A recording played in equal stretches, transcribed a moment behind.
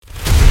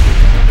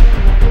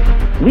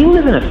We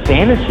live in a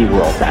fantasy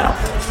world now.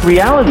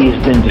 Reality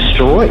has been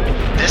destroyed.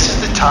 This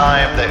is the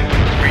time that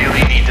you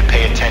really need to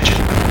pay attention.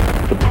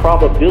 The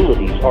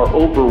probabilities are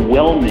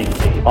overwhelming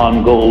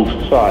on gold's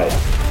side.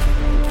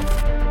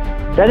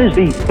 That is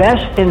the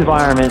best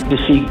environment to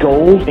see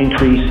gold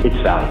increase its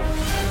value.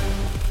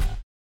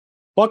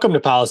 Welcome to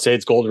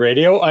Palisades Gold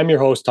Radio. I'm your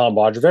host, Tom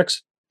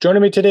Bodrovics.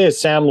 Joining me today is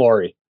Sam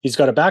Lawrie. He's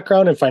got a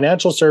background in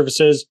financial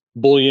services,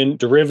 bullion,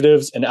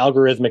 derivatives, and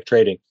algorithmic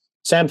trading.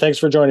 Sam, thanks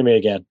for joining me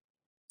again.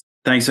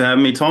 Thanks for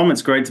having me, Tom.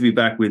 It's great to be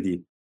back with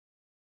you.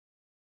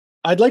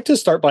 I'd like to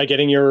start by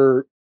getting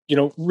your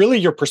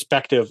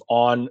perspective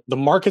on the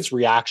market's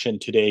reaction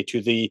today to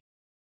the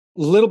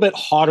little bit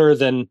hotter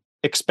than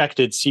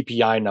expected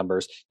CPI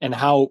numbers and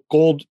how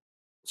gold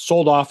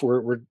sold off.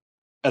 We're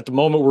at the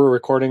moment we're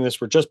recording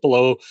this, we're just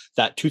below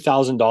that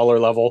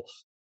 $2,000 level.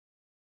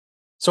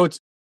 So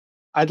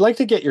I'd like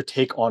to get your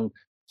take on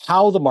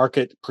how the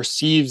market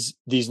perceives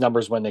these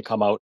numbers when they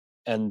come out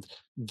and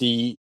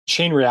the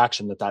chain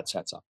reaction that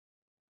sets up.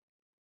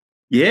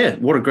 Yeah,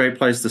 what a great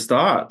place to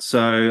start.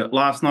 So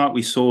last night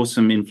we saw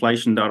some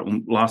inflation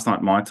data. Last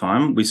night, my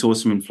time, we saw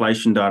some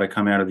inflation data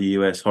come out of the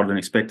US, hotter than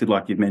expected,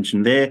 like you've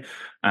mentioned there.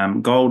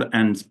 Gold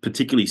and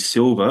particularly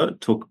silver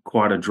took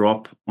quite a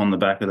drop on the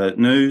back of that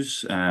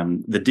news.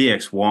 The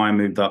DXY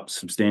moved up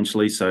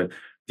substantially, so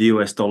the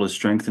US dollar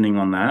strengthening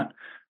on that.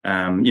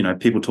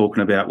 People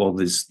talking about, well,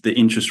 there's the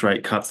interest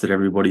rate cuts that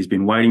everybody's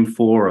been waiting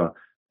for are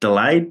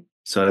delayed.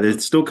 So they're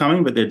still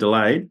coming, but they're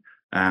delayed.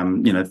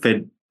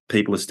 Fed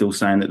people are still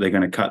saying that they're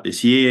going to cut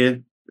this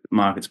year.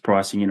 Market's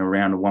pricing in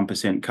around a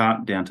 1%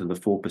 cut down to the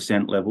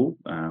 4% level.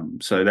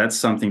 So that's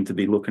something to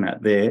be looking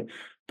at there.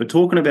 But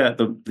talking about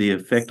the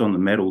effect on the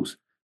metals,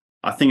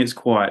 I think it's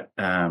quite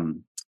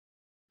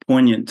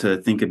poignant to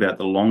think about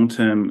the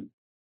long-term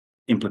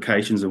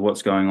implications of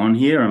what's going on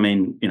here. I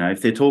mean,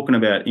 if they're talking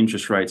about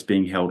interest rates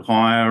being held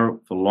higher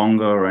for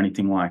longer or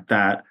anything like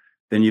that,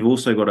 then you've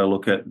also got to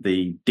look at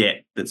the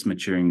debt that's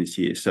maturing this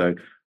year. So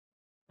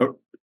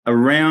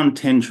around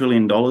 $10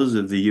 trillion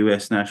of the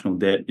US national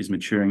debt is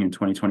maturing in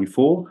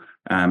 2024.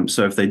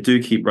 So if they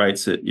do keep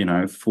rates at,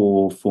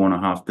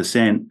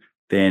 4.5%,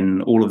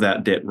 then all of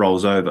that debt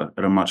rolls over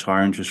at a much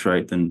higher interest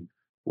rate than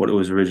what it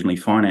was originally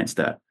financed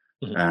at.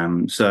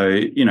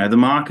 Mm-hmm. The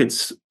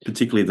markets,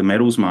 particularly the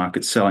metals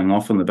market, selling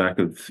off on the back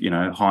of,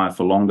 higher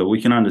for longer. We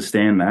can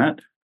understand that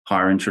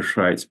higher interest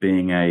rates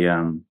being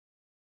a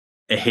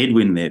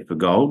headwind there for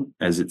gold,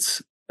 as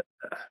it's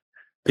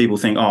people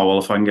think, oh, well,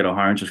 if I can get a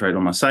higher interest rate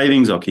on my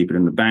savings, I'll keep it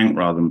in the bank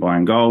rather than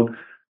buying gold.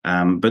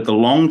 But the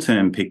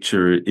long-term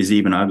picture is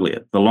even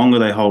uglier. The longer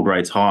they hold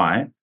rates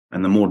high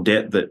and the more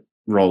debt that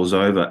rolls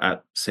over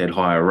at said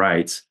higher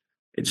rates,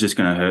 it's just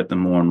going to hurt them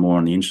more and more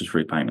on the interest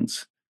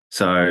repayments.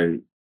 So,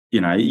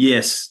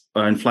 yes,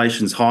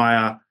 inflation's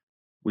higher.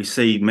 We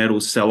see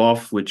metals sell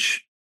off,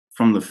 which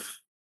from the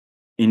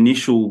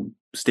initial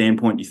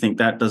standpoint, you think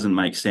that doesn't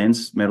make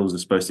sense. Metals are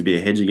supposed to be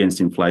a hedge against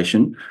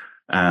inflation.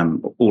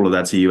 All of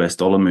that's a US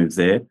dollar move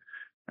there.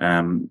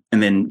 And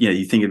then,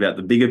 you think about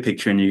the bigger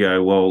picture and you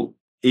go, well,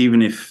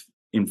 even if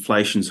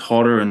inflation's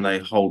hotter and they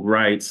hold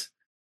rates,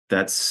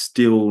 that's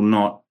still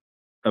not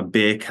a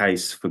bear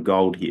case for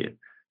gold here.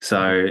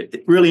 So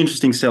really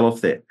interesting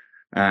sell-off there.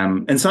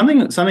 And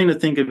something to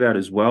think about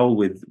as well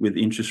with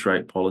interest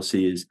rate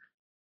policy is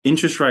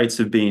interest rates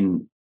have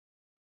been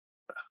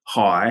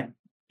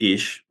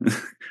high-ish,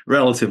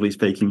 relatively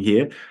speaking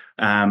here,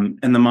 and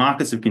the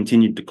markets have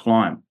continued to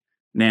climb.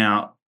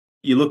 Now,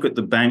 you look at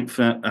the bank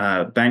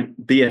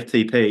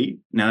BFTP,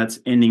 now that's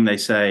ending, they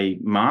say,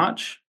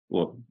 March,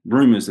 or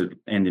rumours that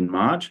end in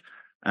March.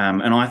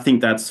 And I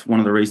think that's one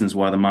of the reasons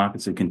why the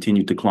markets have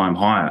continued to climb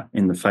higher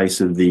in the face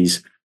of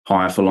these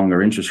higher for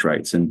longer interest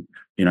rates. And,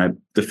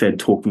 the Fed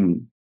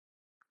talking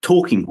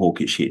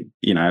hawkish here.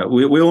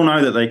 We all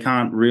know that they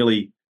can't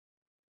really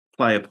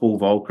play a Paul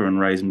Volcker and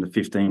raise them to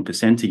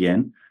 15%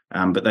 again,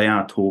 but they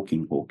are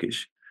talking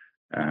hawkish.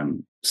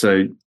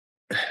 So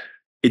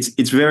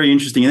it's very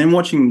interesting. And then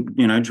watching,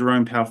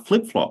 Jerome Powell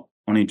flip-flop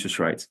on interest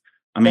rates.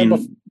 I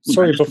mean,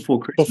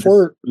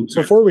 before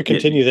we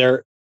continue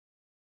there,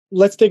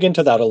 let's dig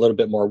into that a little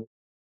bit more.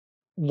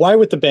 Why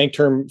with the Bank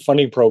Term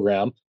Funding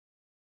Program,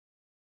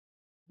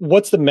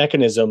 what's the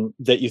mechanism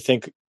that you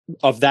think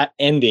of that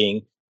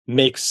ending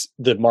makes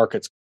the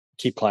markets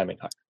keep climbing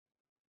higher?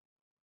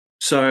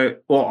 So,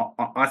 well,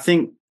 I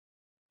think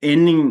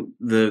ending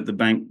the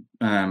bank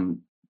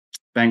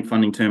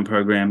funding term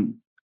program,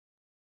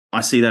 I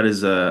see that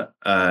as an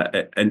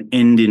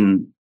end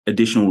in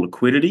additional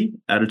liquidity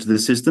added to the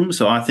system.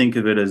 So I think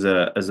of it as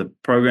a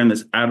program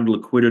that's added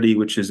liquidity,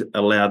 which has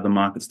allowed the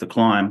markets to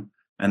climb.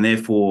 And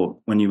therefore,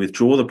 when you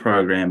withdraw the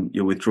program,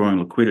 you're withdrawing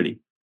liquidity,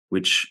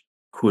 which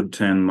could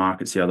turn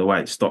markets the other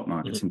way, stock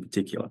markets in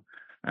particular.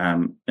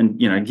 And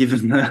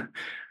given the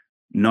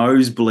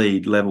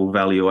nosebleed level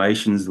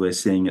valuations we're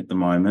seeing at the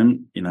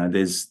moment,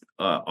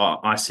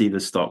 I see the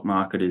stock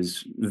market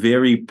is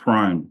very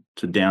prone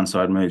to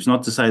downside moves.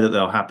 Not to say that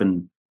they'll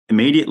happen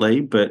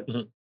immediately, but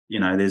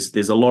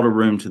there's a lot of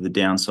room to the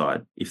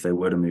downside if they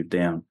were to move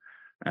down.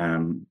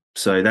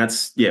 So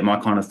that's my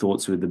kind of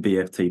thoughts with the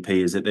BFTP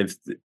is that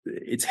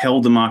it's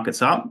held the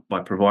markets up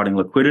by providing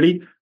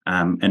liquidity.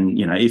 And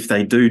if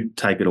they do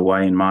take it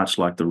away in March,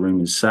 like the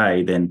rumors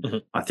say, then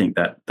I think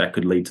that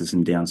could lead to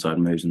some downside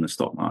moves in the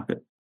stock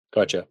market.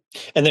 Gotcha.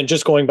 And then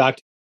just going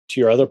back to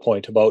your other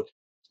point about,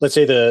 let's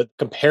say, the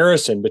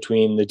comparison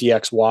between the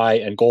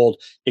DXY and gold,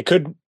 it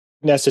could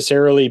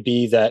necessarily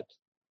be that,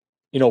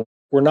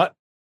 we're not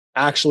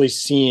actually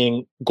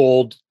seeing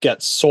gold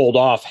get sold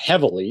off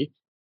heavily.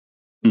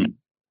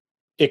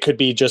 It could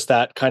be just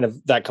that kind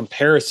of that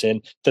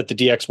comparison that the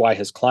DXY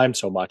has climbed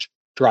so much,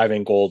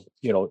 driving gold,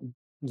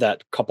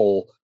 that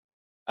couple,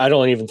 I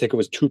don't even think it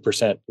was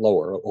 2%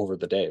 lower over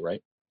the day,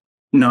 right?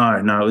 No,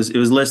 it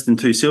was less than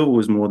 2. Silver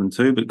was more than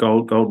 2, but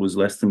gold was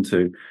less than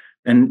 2.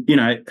 And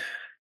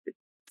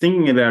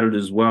thinking about it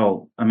as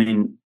well, I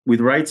mean, with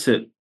rates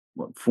at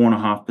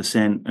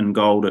 4.5% and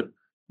gold at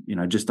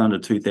just under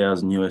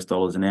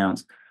 $2,000 an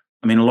ounce,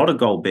 I mean, a lot of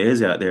gold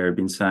bears out there have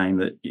been saying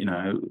that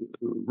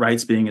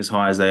rates being as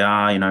high as they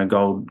are,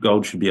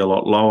 gold should be a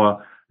lot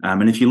lower.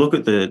 And if you look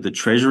at the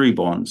treasury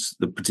bonds,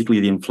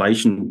 particularly the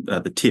inflation,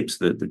 the TIPS,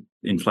 the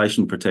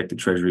inflation protected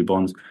treasury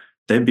bonds,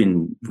 they've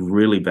been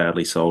really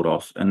badly sold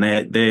off, and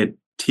they're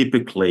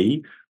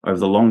typically over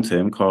the long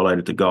term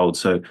correlated to gold.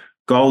 So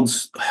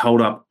gold's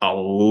held up a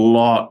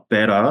lot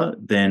better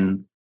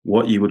than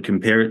what you would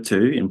compare it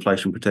to,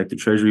 inflation protected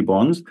treasury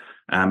bonds.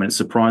 And it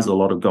surprised a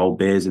lot of gold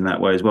bears in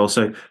that way as well.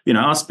 So,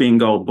 us being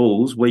gold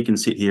bulls, we can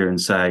sit here and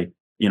say,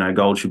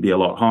 gold should be a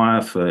lot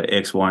higher for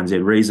X, Y, and Z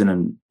reason.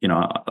 And,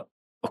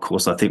 of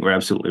course, I think we're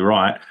absolutely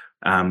right.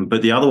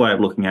 But the other way of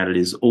looking at it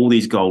is all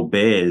these gold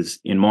bears,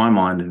 in my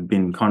mind, have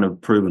been kind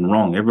of proven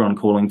wrong. Everyone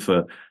calling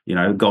for,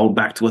 gold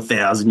back to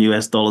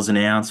 $1,000 an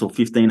ounce or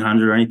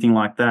 1,500 or anything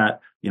like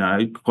that,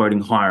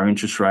 quoting higher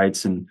interest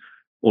rates and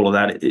all of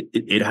that,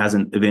 it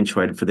hasn't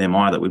eventuated for them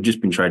either. We've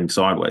just been trading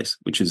sideways,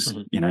 which is,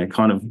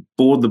 kind of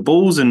bored the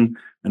bulls and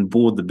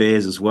bored the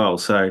bears as well.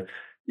 So,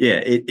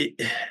 yeah, it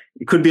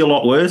could be a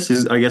lot worse,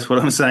 is I guess what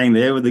I'm saying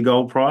there with the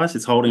gold price.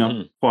 It's holding up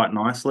quite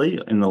nicely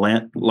in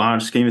the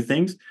large scheme of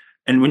things.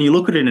 And when you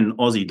look at it in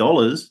Aussie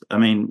dollars, I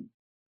mean,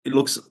 it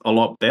looks a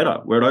lot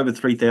better. We're at over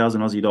 3,000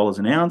 Aussie dollars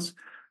an ounce.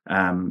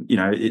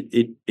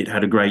 It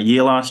had a great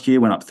year last year,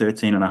 went up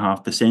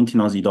 13.5% in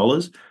Aussie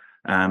dollars.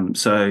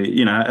 So,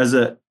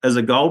 as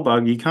a gold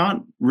bug, you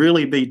can't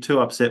really be too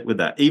upset with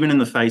that, even in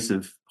the face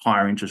of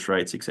higher interest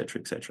rates, et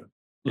cetera, et cetera.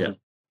 Yeah.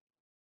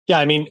 Yeah.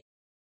 I mean,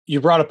 you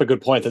brought up a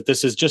good point that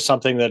this is just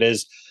something that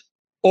is,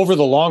 over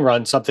the long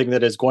run, something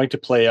that is going to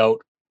play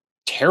out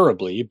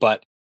terribly.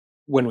 But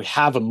when we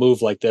have a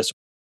move like this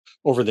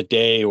over the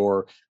day,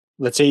 or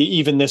let's say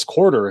even this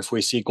quarter, if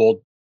we see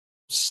gold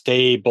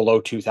stay below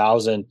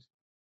 2,000,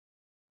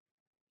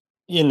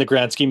 in the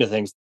grand scheme of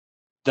things,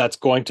 that's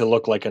going to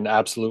look like an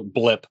absolute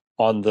blip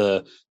on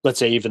the, let's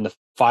say, even the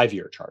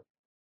 5-year chart.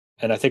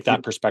 And I think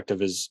that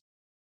perspective is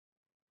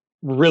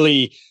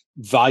really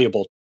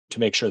valuable to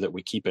make sure that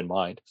we keep in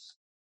mind.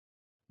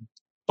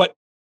 But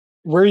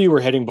where you were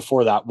heading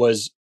before that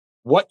was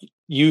what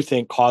you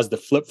think caused the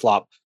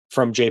flip-flop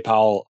from Jay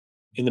Powell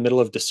in the middle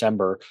of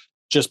December,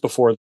 just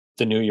before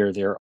the new year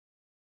there,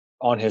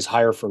 on his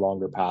higher for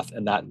longer path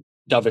and that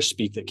dovish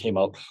speak that came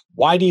out.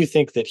 Why do you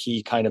think that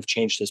he kind of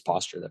changed his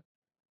posture there?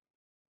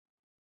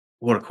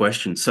 What a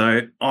question.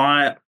 So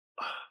I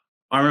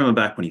remember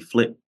back when he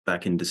flipped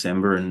back in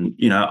December, and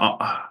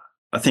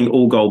I think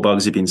all gold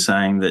bugs have been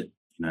saying that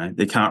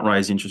they can't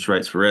raise interest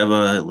rates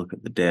forever. Look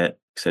at the debt,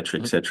 et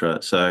cetera, et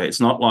cetera. So it's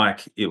not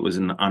like it was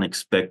an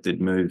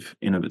unexpected move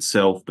in of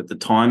itself, but the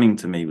timing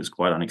to me was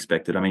quite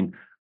unexpected. I mean,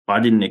 I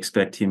didn't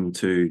expect him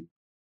to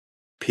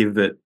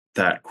pivot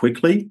that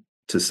quickly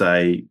to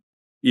say,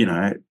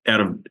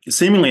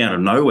 seemingly out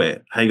of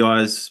nowhere, hey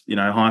guys,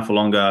 high for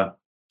longer.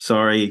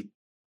 Sorry,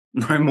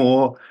 no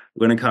more.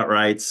 We're going to cut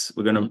rates.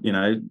 We're going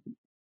to,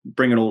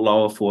 bring it all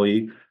lower for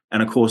you.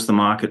 And of course, the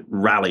market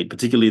rallied,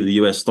 particularly the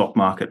US stock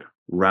market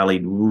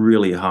rallied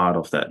really hard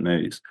off that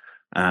news.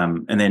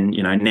 And then,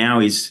 now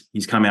he's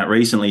come out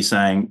recently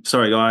saying,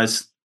 sorry,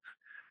 guys,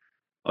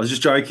 I was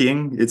just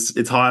joking.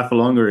 It's higher for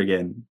longer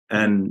again.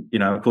 And,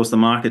 of course,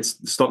 the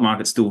stock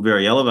market's still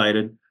very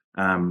elevated.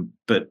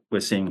 But we're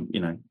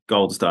seeing,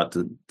 gold start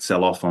to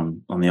sell off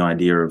on the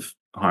idea of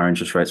higher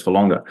interest rates for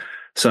longer.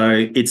 So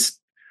it's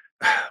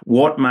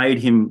what made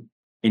him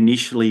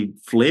initially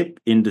flip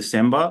in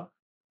December.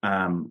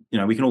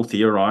 We can all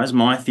theorize.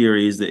 My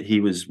theory is that he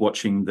was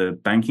watching the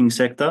banking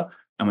sector.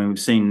 I mean, we've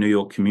seen New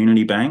York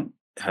Community Bank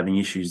having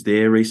issues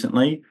there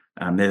recently.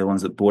 They're the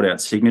ones that bought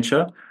out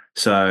Signature.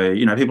 So,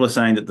 people are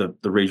saying that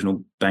the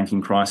regional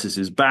banking crisis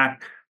is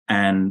back.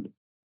 And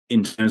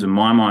in terms of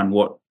my mind,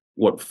 what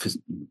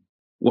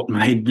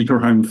made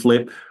Jerome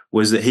flip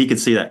was that he could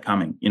see that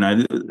coming.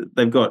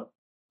 They've got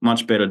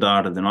much better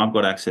data than I've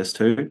got access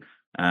to.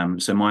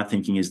 So my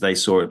thinking is they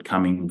saw it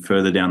coming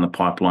further down the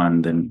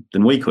pipeline than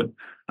we could.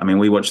 I mean,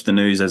 we watch the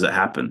news as it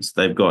happens.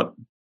 They've got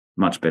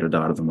much better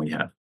data than we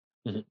have.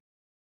 Mm-hmm.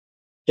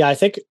 Yeah, I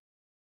think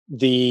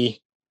as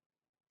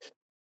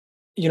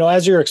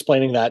you're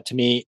explaining that to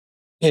me,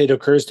 it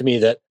occurs to me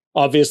that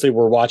obviously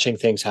we're watching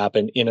things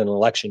happen in an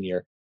election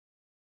year.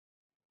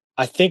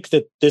 I think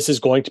that this is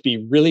going to be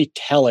really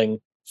telling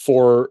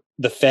for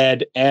the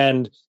Fed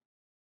and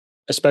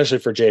especially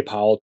for Jay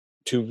Powell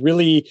to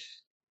really,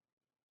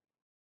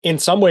 in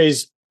some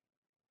ways,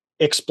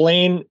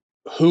 explain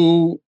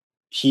who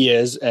he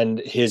is and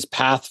his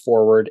path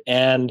forward,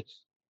 and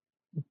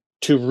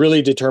to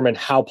really determine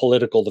how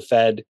political the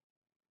Fed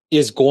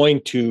is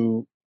going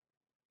to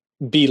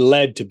be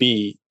led to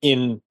be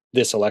in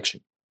this election.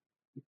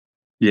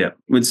 Yeah,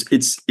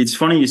 it's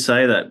funny you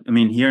say that. I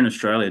mean, here in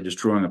Australia, just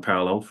drawing a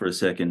parallel for a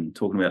second,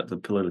 talking about the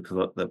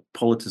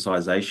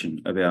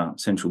politicization of our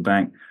central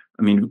bank.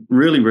 I mean,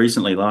 really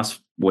recently,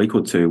 last week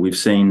or two, we've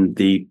seen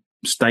the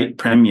state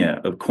premier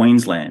of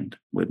Queensland,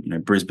 with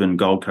Brisbane,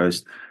 Gold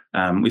Coast.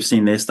 We've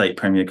seen their state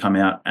premier come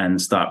out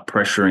and start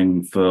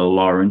pressuring for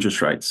lower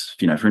interest rates.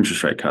 For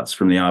interest rate cuts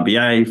from the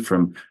RBA,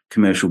 from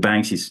commercial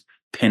banks. He's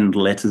penned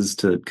letters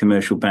to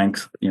commercial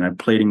banks,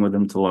 pleading with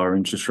them to lower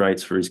interest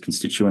rates for his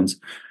constituents.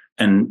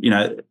 And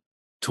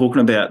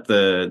talking about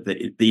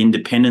the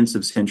independence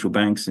of central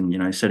banks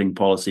and setting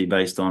policy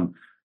based on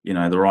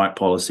the right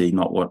policy,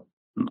 not what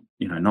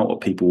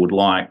people would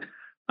like.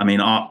 I mean,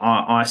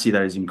 I see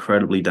that as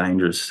incredibly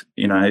dangerous.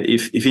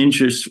 If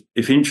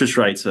interest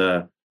rates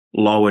are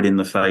lowered in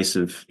the face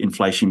of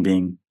inflation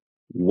being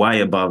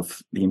way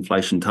above the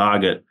inflation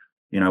target,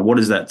 what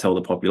does that tell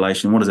the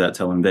population? What does that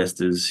tell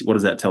investors? What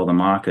does that tell the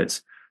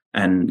markets?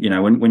 And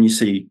when you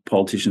see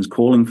politicians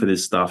calling for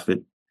this stuff,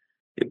 it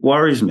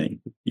worries me.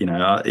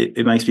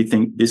 It makes me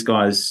think this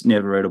guy's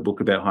never read a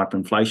book about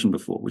hyperinflation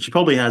before, which he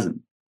probably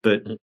hasn't.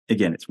 But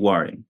again, it's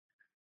worrying.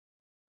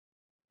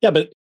 Yeah,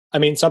 but I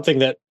mean, something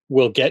that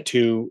we'll get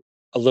to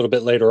a little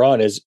bit later on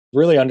is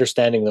really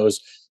understanding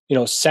those,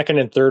 second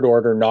and third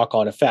order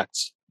knock-on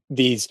effects.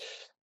 These,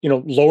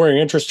 lowering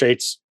interest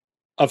rates,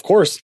 of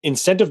course,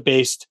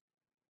 incentive-based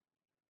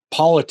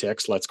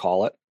politics, let's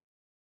call it.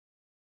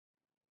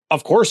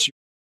 Of course,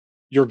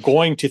 you're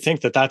going to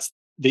think that that's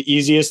the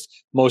easiest,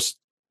 most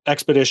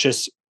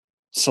expeditious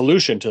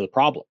solution to the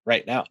problem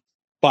right now.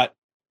 But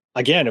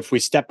again, if we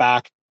step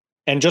back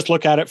and just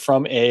look at it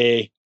from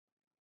the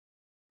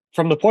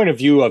point of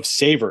view of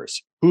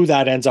savers, who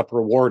that ends up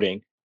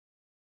rewarding,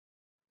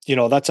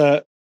 it's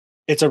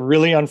a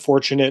really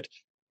unfortunate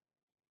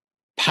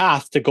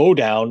path to go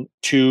down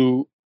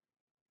to,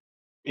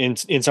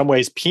 in some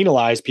ways,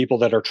 penalize people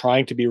that are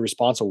trying to be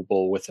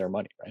responsible with their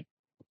money, right?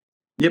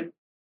 Yep,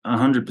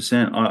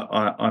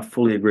 100%. I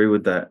fully agree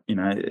with that.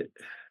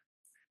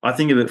 I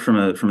think of it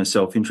from a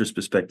self-interest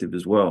perspective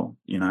as well.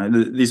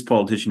 This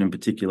politician in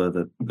particular,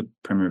 the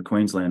Premier of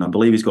Queensland, I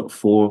believe he's got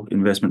 4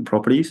 investment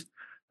properties,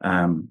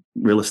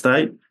 real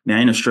estate. Now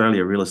in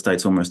Australia, real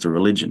estate's almost a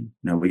religion.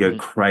 We go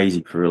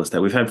crazy for real estate.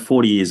 We've had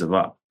 40 years of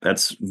up.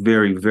 That's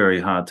very, very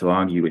hard to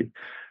argue with.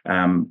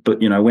 But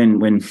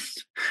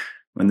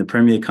when the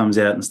Premier comes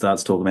out and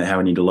starts talking about how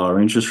we need to lower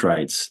interest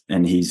rates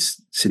and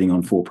he's sitting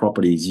on 4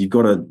 properties, you've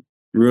got to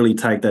really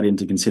take that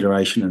into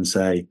consideration and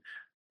say,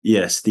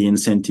 yes, the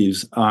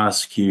incentives are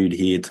skewed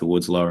here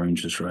towards lower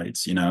interest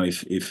rates.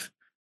 If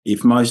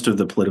most of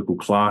the political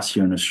class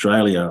here in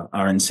Australia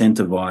are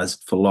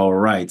incentivized for lower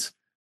rates,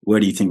 where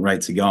do you think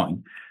rates are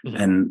going? Mm-hmm.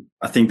 And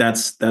I think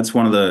that's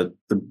one of the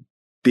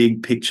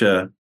big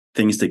picture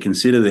things to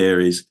consider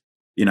there is,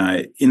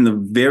 in the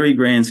very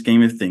grand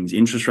scheme of things,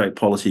 interest rate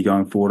policy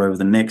going forward over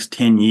the next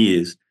 10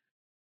 years,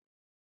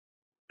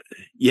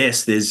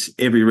 yes, there's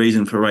every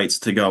reason for rates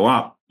to go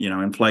up.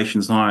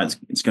 Inflation's high,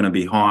 it's going to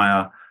be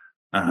higher.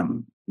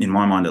 In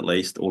my mind, at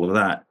least, all of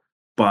that.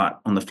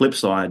 But on the flip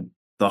side,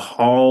 the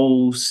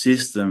whole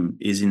system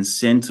is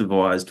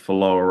incentivized for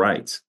lower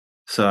rates.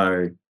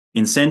 So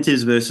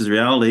incentives versus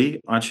reality,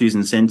 I choose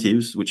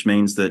incentives, which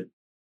means that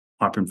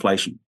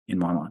hyperinflation in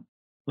my mind.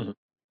 Mm-hmm.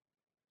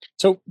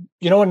 So,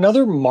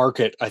 another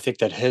market I think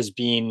that has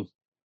been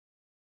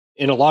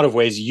in a lot of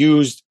ways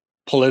used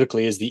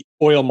politically is the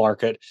oil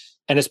market,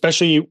 and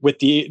especially with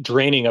the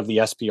draining of the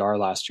SPR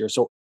last year.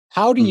 So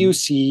how do you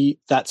see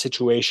that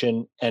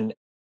situation, and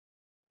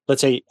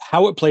let's say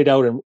how it played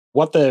out and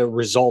what the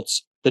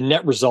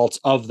net results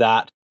of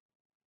that,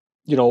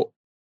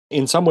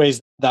 in some ways,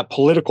 that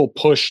political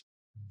push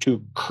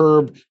to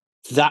curb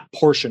that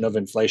portion of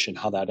inflation,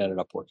 how that ended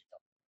up working out?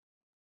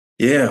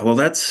 Yeah, well,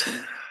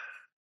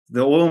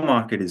 the oil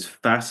market is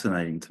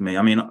fascinating to me.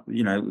 I mean,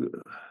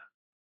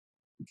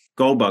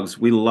 gold bugs,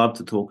 we love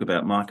to talk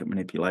about market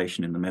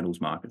manipulation in the metals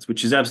markets,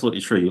 which is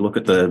absolutely true. You look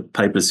at the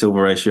paper to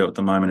silver ratio at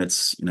the moment,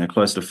 it's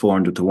close to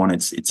 400 to 1.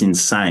 It's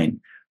insane.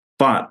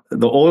 But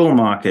the oil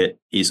market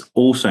is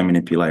also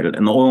manipulated,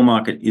 and the oil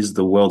market is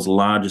the world's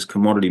largest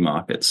commodity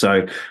market.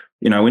 So,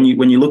 when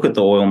you look at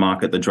the oil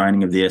market, the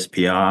draining of the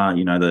SPR,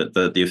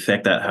 the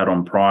effect that had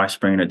on price,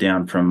 bringing it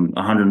down from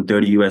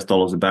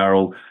 $130 a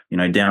barrel,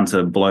 down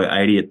to below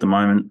 80 at the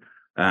moment.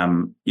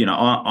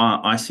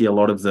 I see a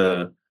lot of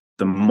the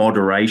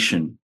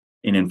moderation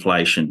in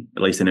inflation,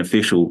 at least in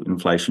official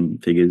inflation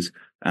figures,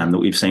 that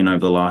we've seen over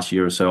the last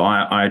year or so.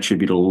 I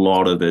attribute a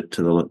lot of it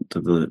to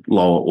the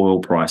lower oil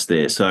price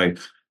there. So,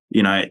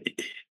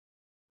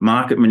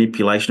 market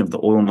manipulation of the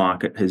oil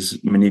market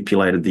has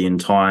manipulated the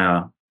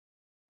entire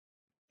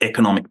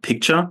economic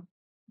picture.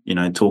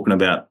 Talking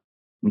about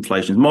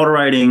inflation's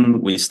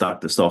moderating, we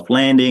stuck the soft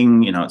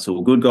landing. It's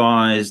all good,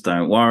 guys.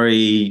 Don't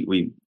worry.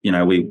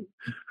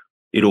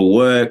 It all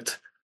worked.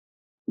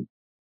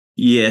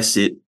 Yes,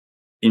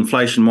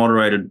 inflation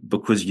moderated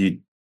because you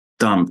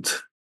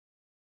dumped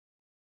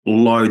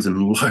loads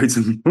and loads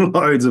and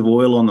loads of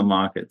oil on the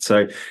market.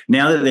 So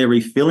now that they're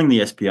refilling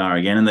the SPR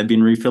again, and they've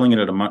been refilling it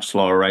at a much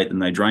slower rate than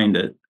they drained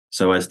it,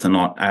 so as to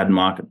not add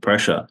market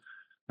pressure.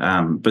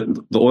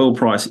 But the oil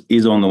price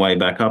is on the way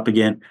back up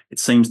again. It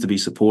seems to be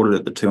supported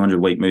at the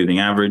 200-week moving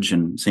average,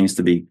 and seems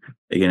to be,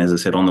 again, as I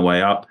said, on the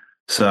way up.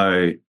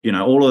 So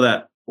all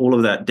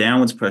of that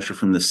downwards pressure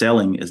from the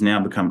selling has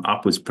now become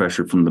upwards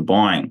pressure from the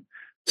buying.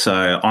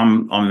 So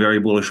I'm very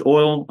bullish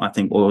oil. I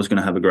think oil is going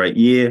to have a great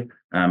year,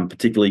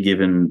 particularly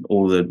given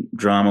all the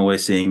drama we're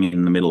seeing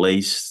in the Middle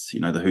East. The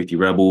Houthi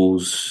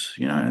rebels,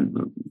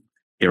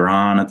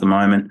 Iran at the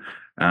moment.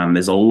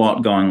 There's a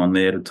lot going on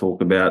there to talk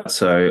about.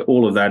 So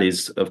all of that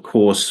is, of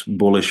course,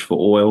 bullish for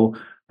oil.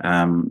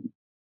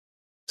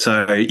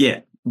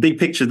 Big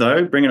picture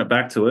though, bringing it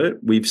back to it,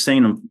 we've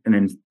seen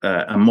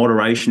a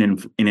moderation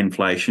in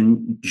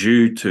inflation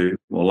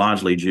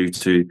largely due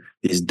to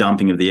this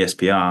dumping of the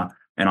SPR.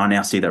 And I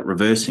now see that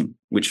reversing,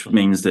 which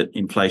means that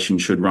inflation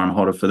should run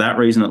hotter for that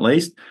reason, at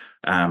least,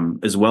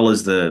 as well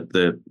as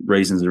the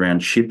reasons around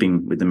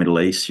shipping with the Middle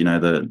East.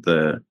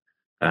 The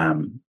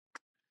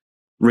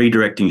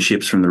redirecting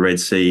ships from the Red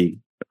Sea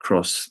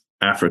across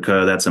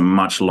Africa. That's a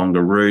much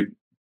longer route,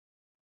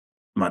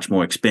 much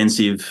more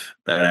expensive.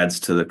 That adds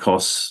to the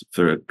costs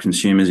for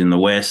consumers in the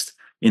West.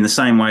 In the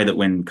same way that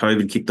when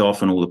COVID kicked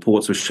off and all the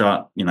ports were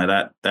shut,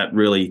 that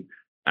really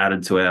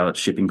added to our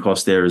shipping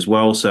costs there as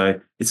well. So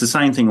it's the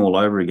same thing all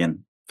over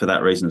again for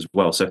that reason as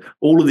well. So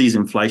all of these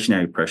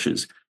inflationary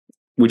pressures,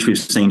 which we've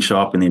seen show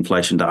up in the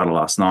inflation data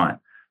last night,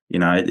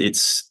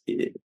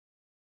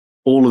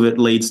 all of it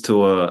leads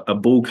to a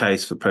bull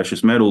case for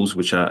precious metals,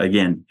 which are,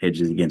 again,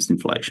 hedges against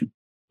inflation.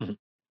 Mm-hmm.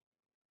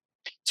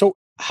 So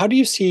how do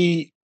you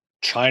see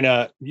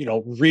China,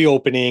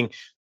 reopening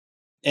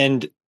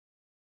and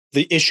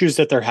the issues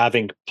that they're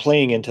having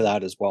playing into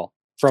that as well?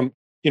 From,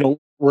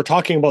 we're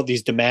talking about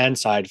these demand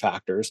side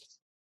factors.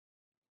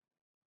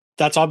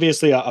 That's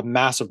obviously a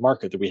massive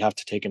market that we have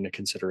to take into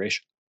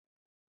consideration.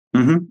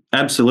 Mm-hmm.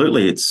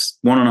 Absolutely. It's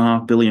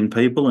 1.5 billion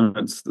people, and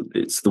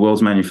it's the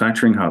world's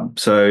manufacturing hub.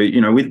 So,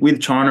 with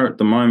China at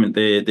the moment,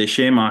 their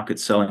share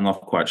market's selling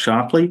off quite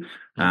sharply.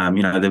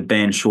 They've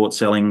banned short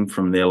selling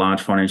from their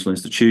large financial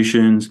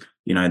institutions.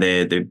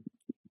 They're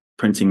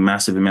printing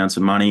massive amounts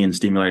of money and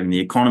stimulating the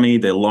economy.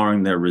 They're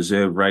lowering their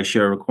reserve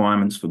ratio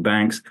requirements for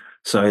banks.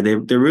 So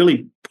they're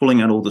really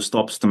pulling out all the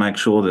stops to make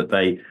sure that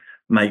they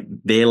make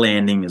their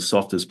landing as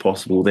soft as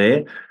possible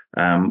there.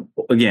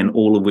 Again,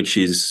 all of which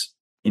is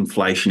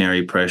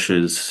inflationary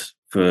pressures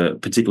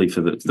particularly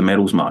for the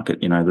metals market.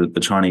 The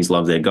Chinese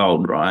love their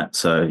gold, right?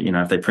 So,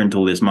 if they print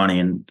all this money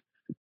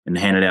and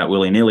hand it out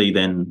willy-nilly,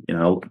 then,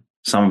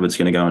 some of it's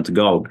going to go into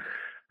gold.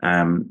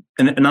 And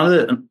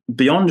another,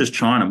 beyond just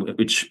China,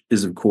 which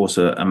is, of course,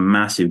 a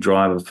massive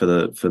driver for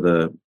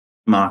the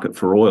market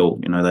for oil,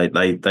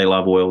 they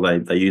love oil,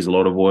 they use a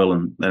lot of oil,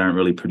 and they don't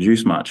really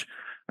produce much,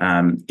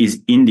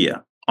 is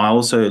India. I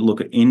also look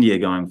at India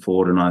going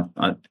forward,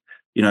 and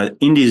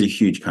India is a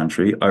huge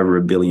country, over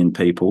 1 billion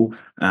people.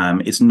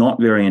 It's not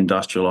very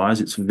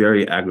industrialized. It's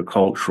very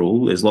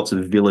agricultural. There's lots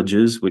of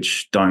villages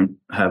which don't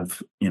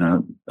have,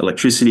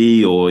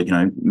 electricity or,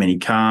 many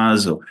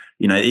cars, or,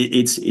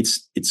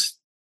 it's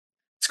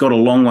got a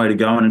long way to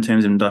go in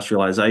terms of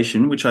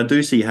industrialization, which I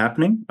do see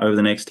happening over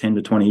the next 10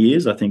 to 20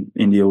 years. I think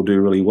India will do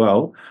really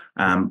well.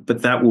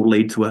 But that will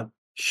lead to a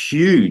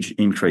huge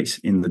increase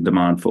in the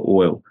demand for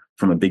oil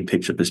from a big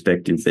picture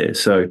perspective there.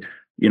 So,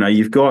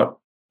 you've got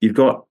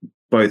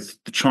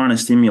both the China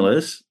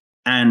stimulus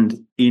and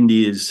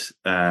India's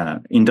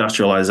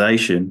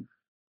industrialization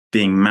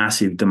being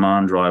massive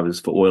demand drivers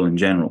for oil in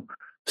general.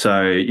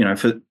 So,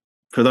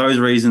 for those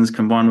reasons,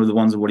 combined with the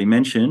ones I've already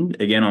mentioned,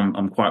 again,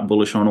 I'm quite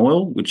bullish on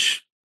oil,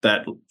 which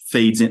that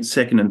feeds in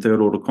second and third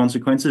order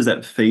consequences.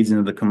 That feeds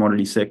into the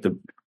commodity sector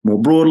more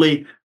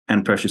broadly,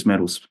 and precious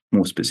metals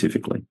more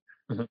specifically.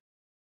 Mm-hmm.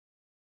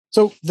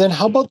 So then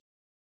how about,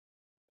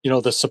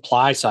 the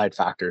supply side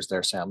factors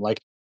there, Sam?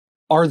 Like,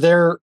 are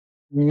there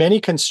many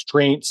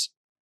constraints,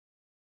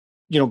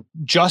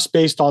 just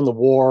based on the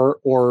war,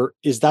 or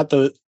is that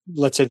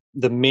let's say,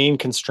 the main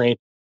constraint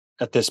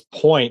at this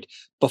point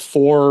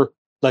before,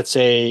 let's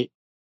say,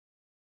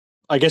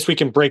 I guess we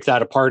can break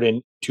that apart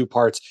in two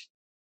parts.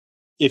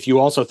 If you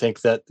also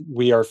think that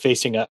we are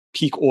facing a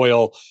peak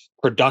oil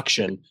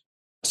production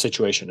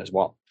situation as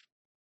well.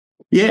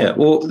 Yeah,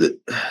 well,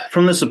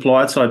 from the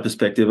supply side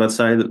perspective, I'd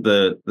say that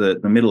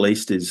the Middle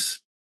East is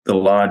the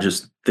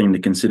largest thing to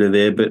consider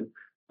there. But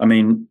I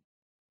mean,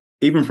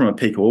 even from a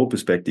peak oil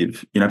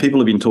perspective, people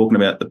have been talking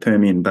about the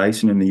Permian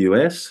Basin in the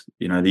US.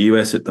 The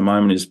US at the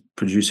moment is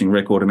producing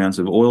record amounts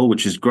of oil,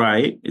 which is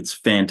great. It's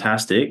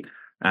fantastic.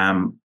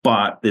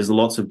 But there's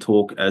lots of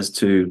talk as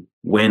to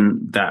when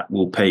that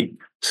will peak.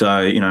 So,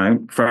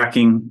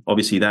 fracking,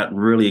 obviously that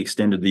really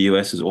extended the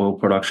US's oil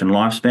production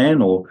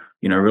lifespan, or,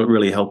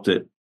 really helped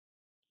it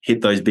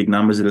hit those big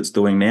numbers that it's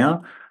doing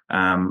now.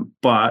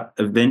 But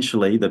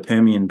eventually the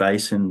Permian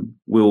Basin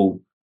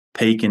will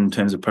peak in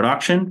terms of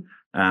production.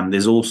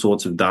 There's all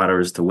sorts of data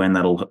as to when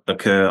that'll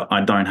occur.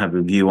 I don't have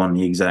a view on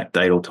the exact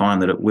date or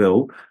time that it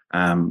will.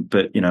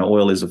 But,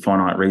 oil is a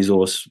finite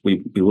resource.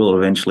 We will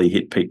eventually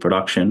hit peak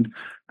production.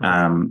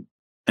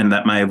 And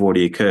that may have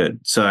already occurred.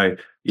 So,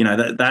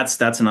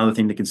 that's another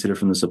thing to consider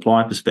from the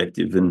supply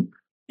perspective. And,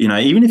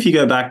 even if you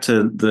go back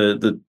to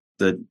the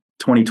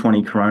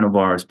 2020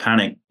 coronavirus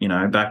panic,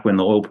 back when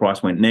the oil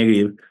price went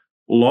negative,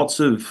 lots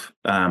of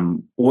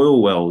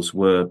oil wells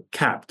were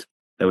capped.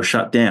 They were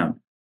shut down.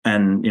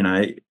 And,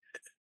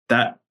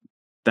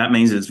 that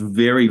means it's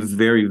very,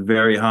 very,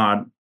 very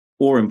hard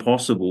or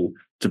impossible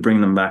to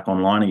bring them back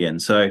online again.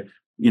 So,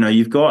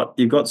 you've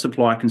got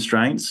supply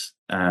constraints.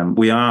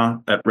 We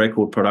are at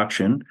record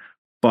production,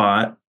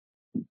 but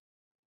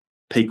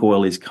peak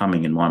oil is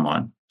coming in my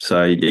mind.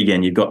 So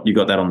again, you've got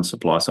that on the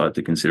supply side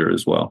to consider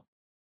as well.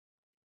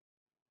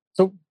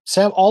 So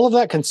Sam, all of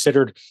that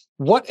considered,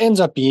 what ends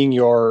up being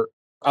your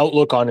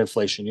outlook on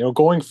inflation?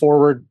 Going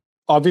forward,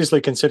 obviously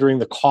considering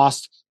the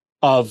cost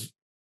of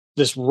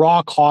this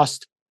raw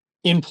cost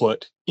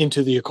input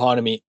into the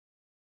economy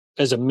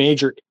as a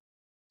major,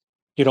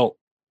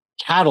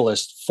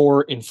 catalyst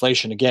for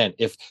inflation again.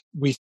 If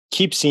we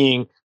keep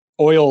seeing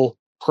oil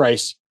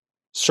price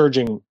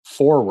surging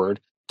forward,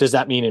 does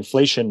that mean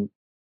inflation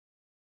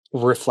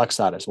reflects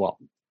that as well?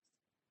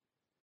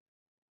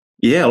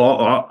 Yeah,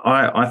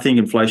 I think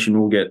inflation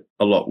will get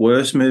a lot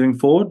worse moving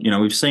forward.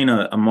 We've seen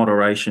a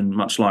moderation,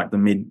 much like the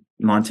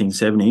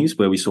mid-1970s,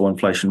 where we saw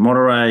inflation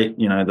moderate.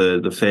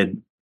 The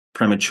Fed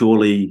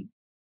prematurely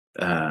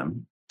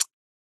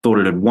thought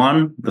it had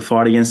won the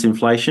fight against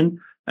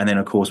inflation. And then,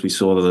 of course, we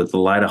saw the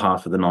later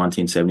half of the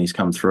 1970s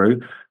come through.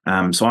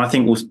 So I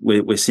think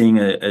we're seeing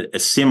a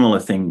similar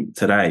thing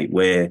today,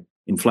 where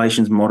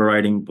inflation's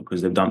moderating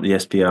because they've dumped the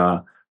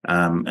SPR,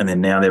 and then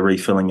now they're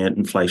refilling it.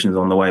 Inflation's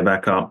on the way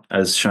back up,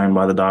 as shown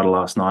by the data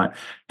last night.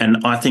 And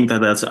I think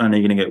that's only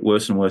going to get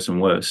worse and worse and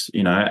worse.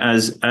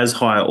 As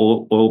higher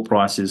oil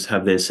prices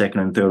have their second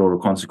and third order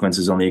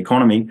consequences on the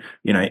economy,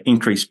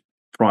 increased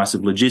price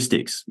of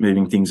logistics,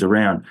 moving things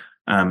around.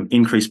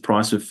 Increased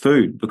price of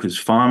food because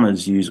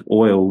farmers use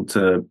oil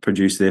to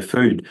produce their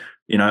food.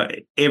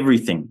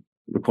 Everything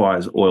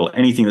requires oil.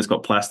 Anything that's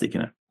got plastic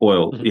in it,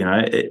 oil.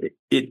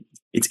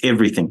 It's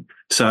everything.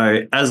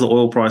 So as the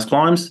oil price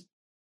climbs,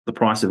 the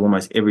price of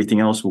almost everything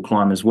else will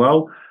climb as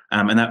well,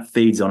 and that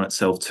feeds on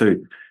itself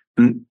too.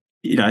 And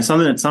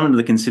something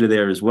to consider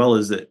there as well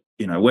is that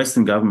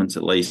Western governments,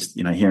 at least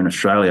here in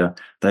Australia,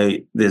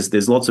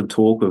 there's lots of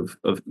talk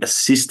of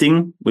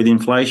assisting with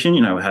inflation.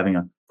 We're having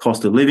a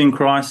cost of living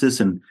crisis,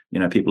 and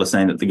people are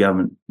saying that the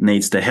government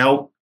needs to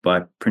help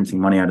by printing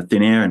money out of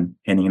thin air and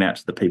handing it out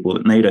to the people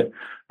that need it.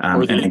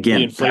 Or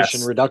the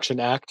Inflation Reduction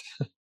Act.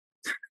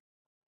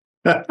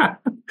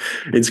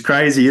 It's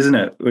crazy, isn't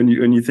it, when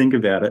you think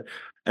about it?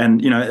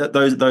 And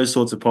those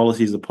sorts of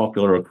policies are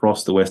popular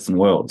across the Western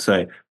world.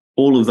 So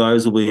all of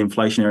those will be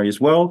inflationary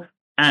as well,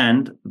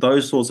 and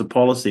those sorts of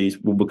policies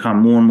will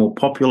become more and more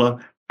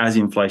popular as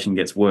inflation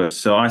gets worse.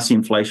 So I see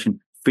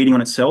inflation feeding on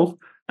itself.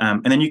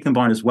 And then you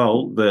combine as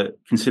well the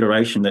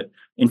consideration that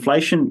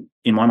inflation,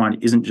 in my mind,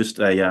 isn't just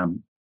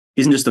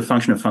a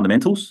function of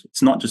fundamentals.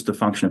 It's not just a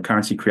function of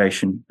currency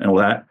creation and all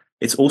that.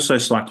 It's also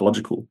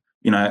psychological.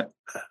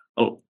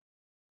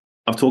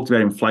 I've talked about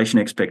inflation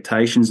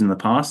expectations in the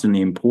past and the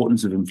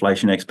importance of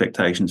inflation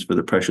expectations for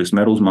the precious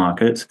metals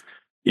markets.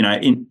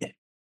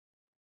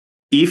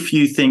 If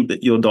you think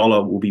that your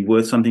dollar will be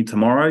worth something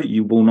tomorrow,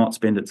 you will not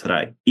spend it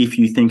today. If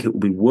you think it will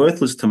be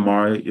worthless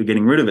tomorrow, you're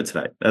getting rid of it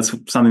today. That's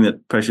something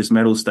that precious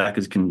metal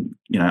stackers can,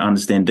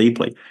 understand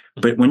deeply.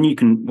 But when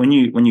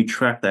you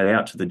track that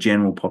out to the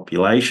general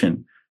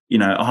population, a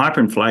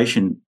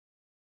hyperinflation,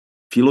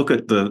 if you look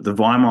at the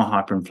Weimar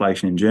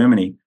hyperinflation in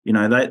Germany,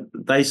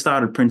 they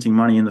started printing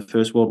money in the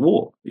First World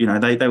War.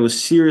 They were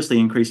seriously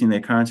increasing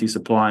their currency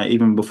supply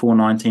even before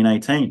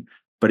 1918,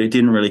 but it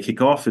didn't really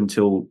kick off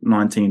until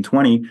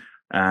 1920.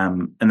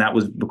 And that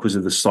was because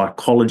of the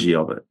psychology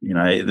of it.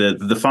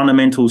 The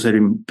fundamentals had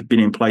been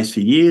in place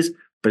for years,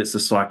 but it's the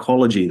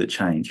psychology that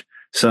changed.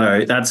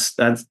 So that's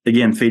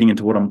again feeding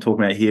into what I'm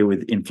talking about here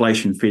with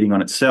inflation feeding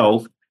on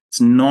itself. It's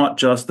not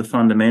just the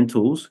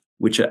fundamentals,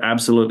 which are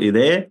absolutely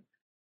there.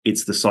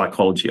 It's the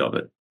psychology of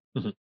it.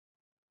 Mm-hmm.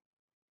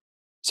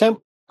 Sam,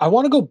 I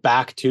want to go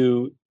back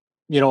to,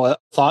 a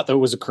thought that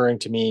was occurring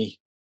to me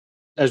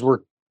as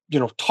we're,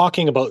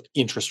 talking about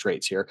interest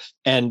rates here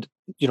and,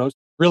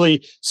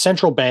 really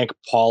central bank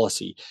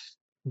policy.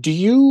 Do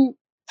you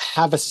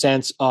have a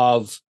sense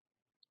of,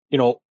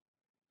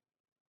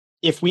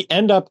 if we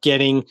end up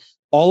getting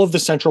all of the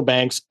central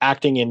banks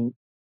acting in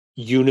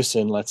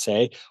unison, let's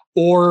say,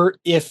 or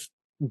if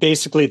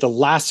basically the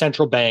last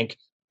central bank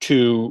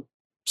to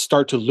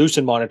start to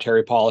loosen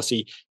monetary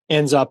policy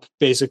ends up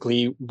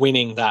basically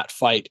winning that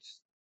fight,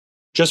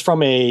 just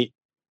from a,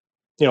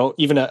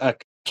 even a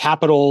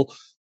capital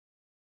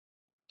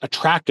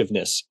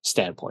attractiveness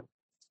standpoint?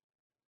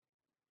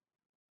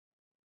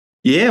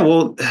 Yeah,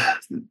 well,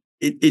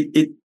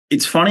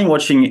 it's funny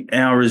watching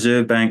our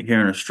Reserve Bank here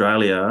in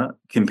Australia,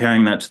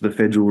 comparing that to the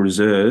Federal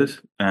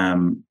Reserve.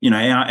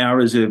 Our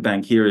Reserve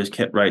Bank here has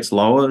kept rates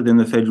lower than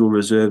the Federal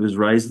Reserve has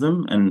raised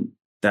them, and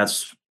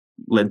that's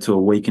led to a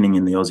weakening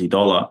in the Aussie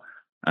dollar.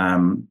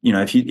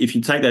 If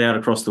you take that out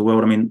across the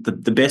world, I mean,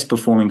 the best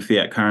performing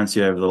fiat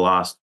currency over the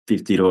last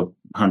 50 to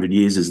 100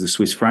 years is the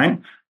Swiss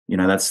franc.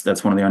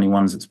 That's one of the only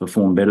ones that's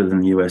performed better than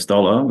the US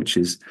dollar, which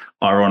is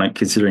ironic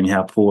considering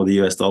how poor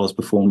the US dollar's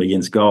performed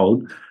against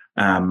gold.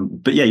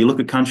 But yeah, you look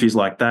at countries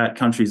like that,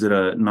 countries that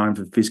are known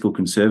for fiscal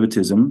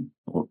conservatism,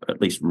 or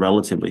at least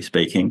relatively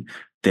speaking,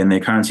 then their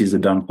currencies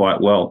have done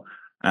quite well.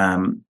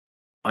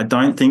 I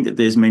don't think that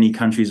there's many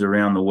countries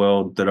around the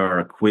world that are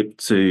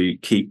equipped to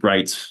keep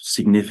rates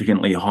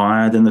significantly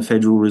higher than the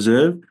Federal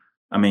Reserve.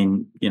 I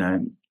mean,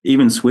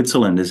 even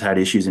Switzerland has had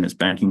issues in its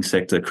banking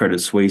sector, Credit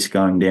Suisse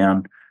going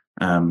down,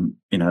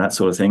 that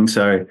sort of thing.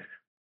 So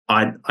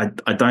I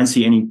don't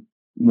see any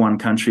one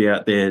country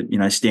out there,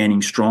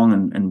 standing strong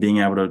and being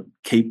able to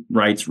keep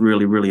rates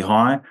really, really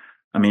high.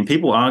 I mean,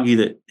 people argue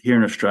that here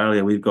in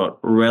Australia, we've got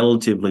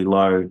relatively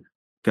low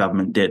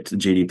government debt to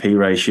GDP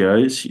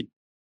ratios,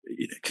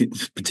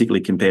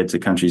 particularly compared to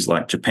countries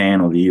like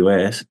Japan or the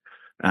US.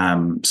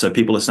 So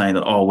people are saying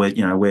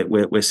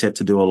that, we're set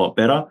to do a lot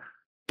better.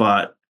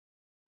 But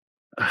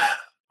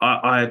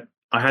I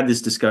had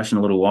this discussion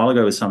a little while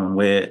ago with someone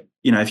where,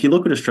 if you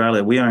look at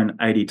Australia, we own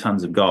 80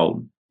 tons of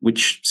gold,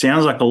 which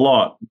sounds like a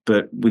lot,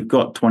 but we've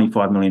got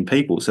 25 million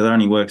people. So that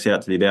only works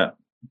out to be about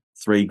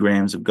 3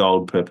 grams of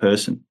gold per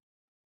person.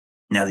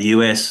 Now, the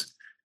US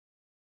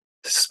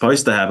is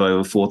supposed to have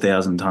over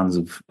 4,000 tons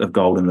of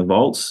gold in the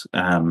vaults.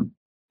 And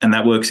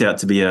that works out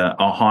to be a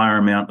higher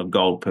amount of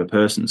gold per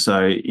person.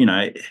 So,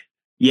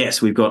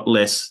 yes, we've got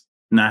less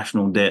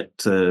national debt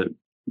to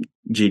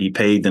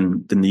GDP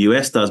than the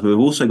US does, but we've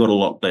also got a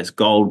lot less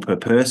gold per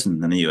person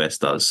than the US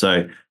does.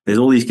 So there's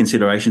all these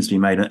considerations to be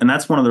made. And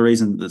that's one of the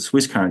reasons that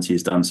Swiss currency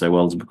has done so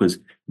well, is because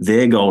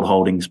their gold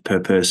holdings per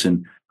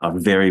person are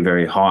very,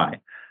 very high.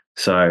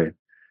 So,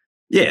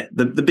 yeah,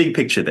 the big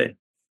picture there.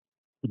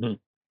 Mm-hmm.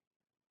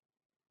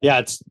 Yeah,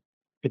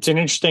 it's an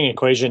interesting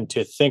equation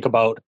to think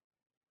about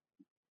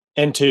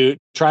and to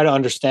try to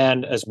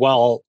understand as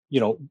well,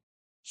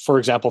 for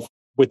example,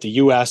 with the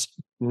US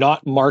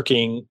not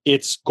marking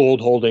its gold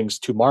holdings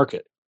to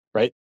market,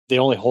 right? They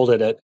only hold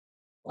it at,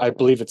 I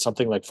believe it's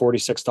something like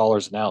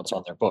 $46 an ounce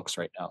on their books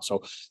right now.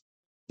 So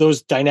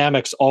those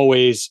dynamics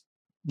always,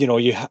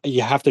 you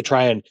have to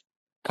try and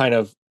kind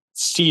of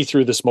see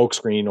through the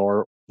smokescreen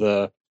or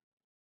the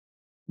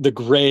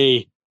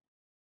gray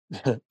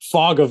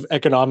fog of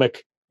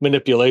economic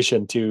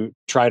manipulation to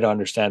try to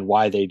understand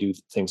why they do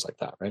things like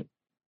that, right?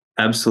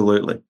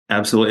 Absolutely.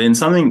 And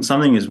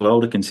something as well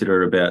to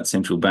consider about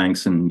central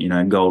banks and,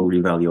 gold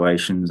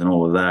revaluations and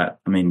all of that.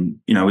 I mean,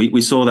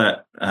 we saw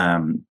that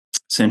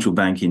central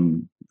bank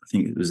in, I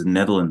think it was the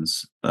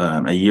Netherlands,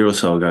 a year or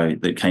so ago,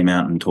 that came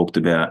out and talked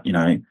about,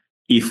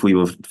 if we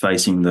were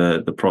facing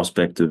the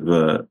prospect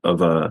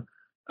of a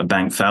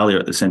bank failure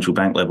at the central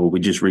bank level, we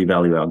just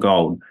revalue our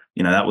gold.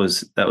 That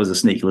was a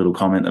sneaky little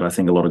comment that I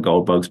think a lot of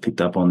gold bugs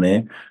picked up on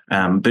there.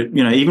 But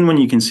even when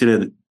you consider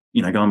that,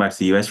 going back to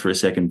the US for a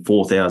second,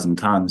 4,000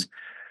 tons,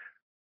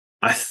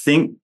 I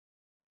think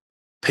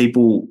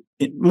people,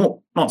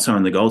 not so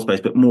in the gold space,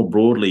 but more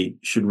broadly,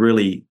 should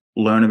really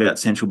learn about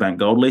central bank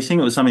gold leasing.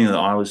 It was something that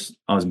I was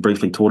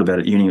briefly taught about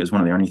at uni. It was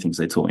one of the only things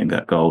they taught me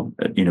about gold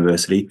at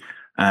university.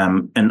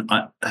 And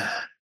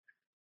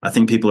I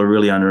think people are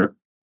really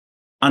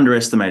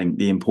underestimating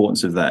the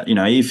importance of that.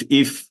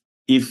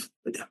 If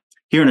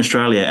here in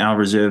Australia, our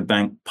Reserve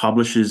Bank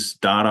publishes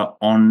data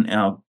on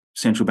our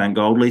central bank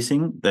gold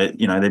leasing, that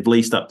they've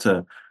leased up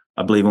to,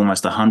 I believe,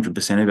 almost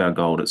 100% of our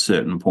gold at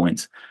certain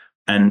points.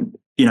 And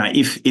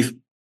if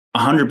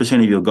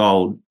 100% of your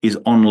gold is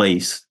on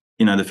lease,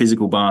 the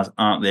physical bars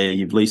aren't there,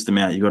 you've leased them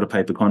out, you've got a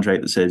paper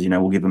contract that says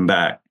we'll give them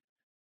back,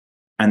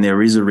 and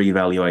there is a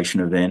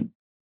revaluation event,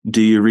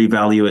 do you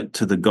revalue it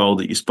to the gold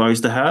that you're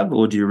supposed to have,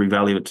 or do you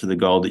revalue it to the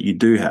gold that you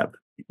do have?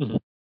 Mm-hmm.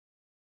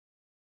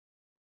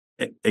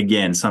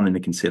 Again, something to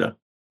consider.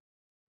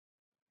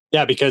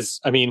 Yeah, because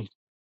I mean,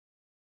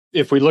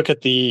 if we look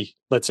at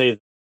let's say,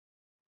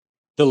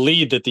 the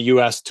lead that the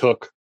US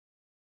took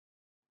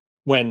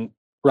when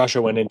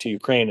Russia went into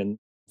Ukraine and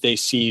they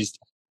seized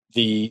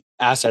the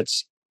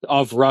assets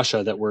of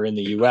Russia that were in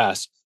the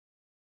US,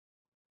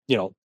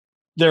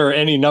 there are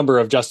any number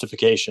of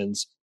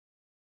justifications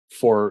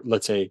for,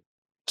 let's say,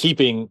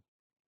 keeping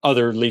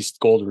other leased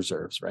gold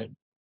reserves, right?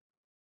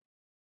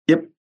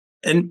 Yep.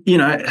 And,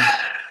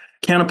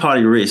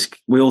 counterparty risk,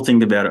 we all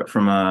think about it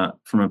from a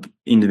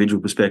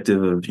individual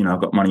perspective of, I've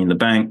got money in the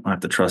bank, I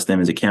have to trust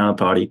them as a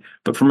counterparty.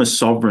 But from a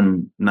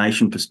sovereign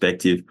nation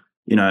perspective,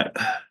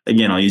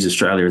 again, I'll use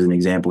Australia as an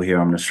example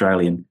here. I'm an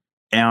Australian.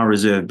 Our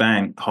Reserve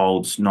Bank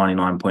holds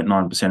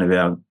 99.9% of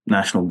our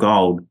national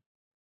gold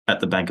at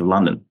the Bank of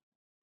London.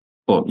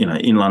 or,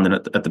 in London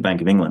at the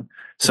Bank of England.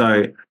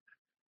 So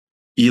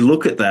you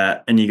look at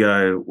that and you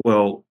go,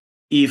 well,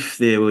 if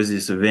there was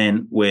this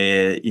event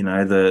where,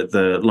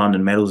 the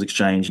London Metals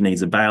Exchange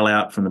needs a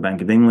bailout from the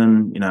Bank of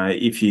England,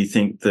 if you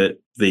think that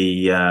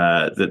the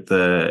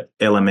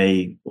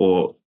LME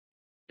or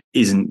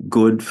isn't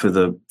good for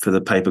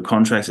the paper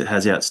contracts it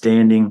has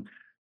outstanding,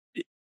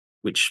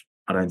 which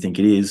I don't think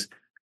it is,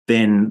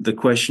 then the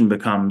question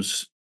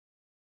becomes,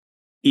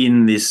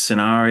 in this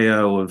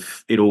scenario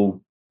of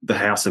the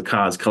house of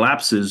cards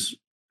collapses,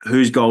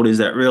 whose gold is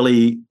that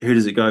really? Who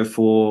does it go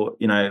for?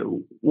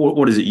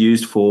 What is it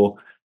used for?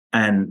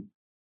 And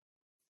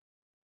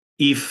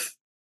if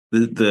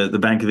the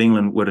Bank of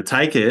England were to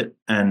take it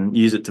and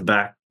use it to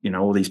back,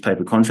 all these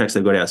paper contracts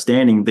they've got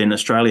outstanding, then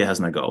Australia has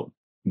no gold.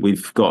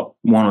 We've got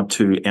 1 or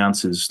 2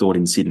 ounces stored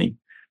in Sydney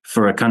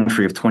for a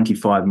country of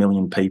 25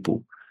 million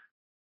people.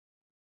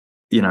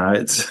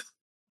 It's...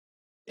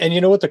 And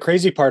you know what the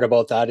crazy part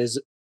about that is?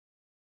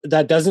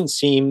 That doesn't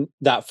seem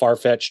that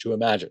far-fetched to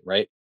imagine,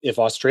 right? If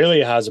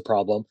Australia has a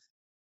problem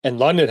and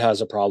London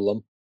has a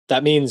problem,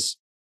 that means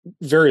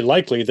very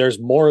likely there's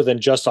more than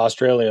just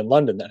Australia and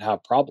London that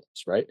have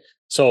problems, right?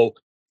 So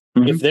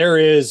if there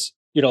is,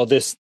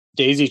 this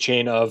daisy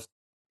chain of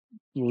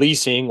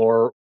leasing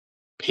or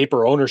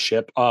paper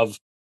ownership of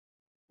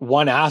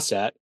one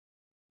asset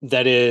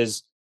that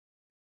is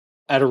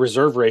at a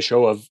reserve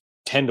ratio of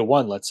 10 to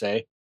 1, let's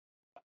say,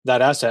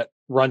 that asset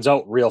runs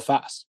out real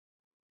fast.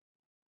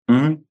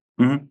 And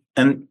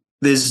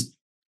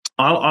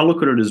I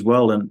look at it as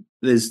well, and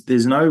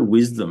there's no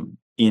wisdom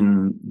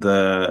in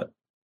the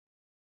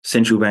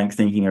central bank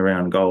thinking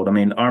around gold. I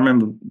mean, I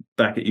remember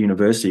back at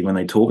university when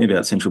they taught me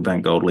about central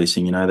bank gold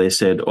leasing, they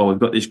said, oh, we've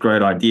got this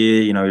great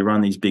idea, we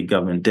run these big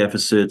government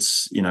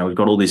deficits, we've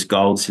got all this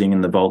gold sitting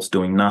in the vaults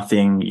doing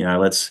nothing,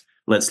 let's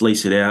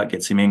lease it out,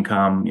 get some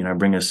income,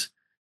 bring us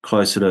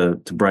closer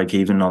to break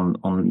even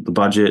on the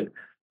budget.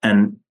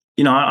 And,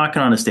 I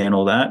can understand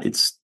all that.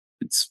 It's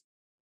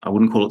I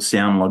wouldn't call it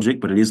sound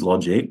logic, but it is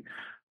logic.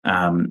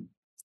 And,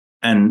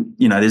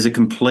 there's a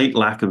complete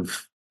lack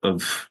of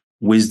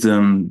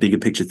wisdom, bigger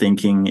picture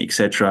thinking,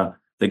 etc.,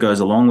 that goes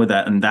along with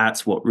that. And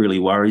that's what really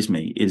worries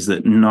me, is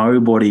that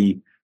nobody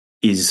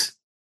is,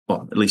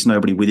 well, at least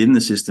nobody within the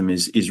system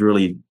is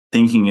really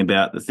thinking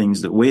about the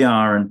things that we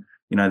are. And,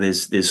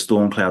 there's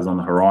storm clouds on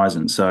the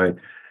horizon. So,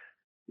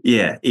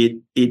 yeah,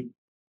 it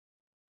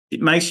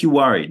makes you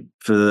worried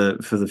for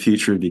the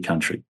future of your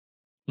country.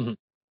 Mm-hmm.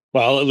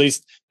 Well, at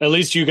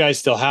least you guys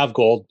still have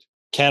gold.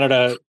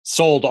 Canada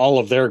sold all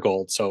of their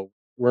gold, so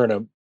we're in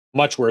a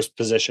much worse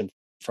position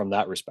from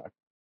that respect.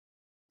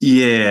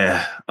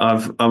 Yeah,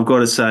 I've got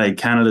to say,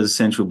 Canada's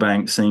central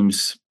bank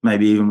seems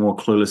maybe even more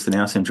clueless than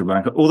our central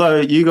bank.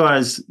 Although you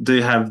guys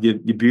do have your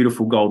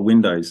beautiful gold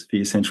windows for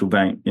your central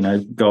bank,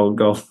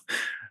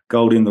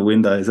 gold in the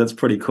windows. That's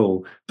pretty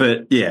cool.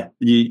 But yeah,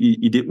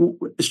 you did.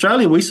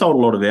 Australia, we sold a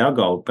lot of our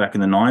gold back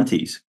in the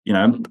 90s.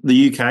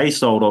 The UK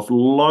sold off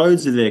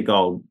loads of their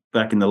gold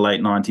back in the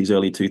late 90s,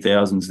 early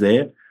 2000s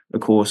there, of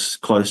course,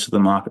 close to the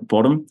market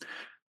bottom,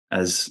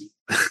 as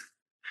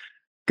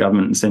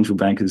government and central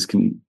bankers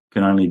can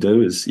only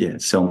do, is,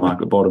 sell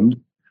market bottoms.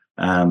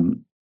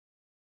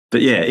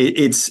 But yeah,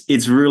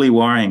 it's really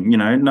worrying.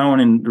 No one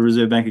in the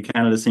Reserve Bank of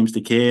Canada seems to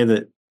care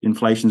that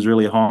inflation's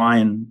really high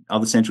and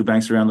other central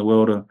banks around the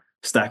world are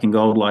stacking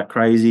gold like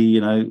crazy.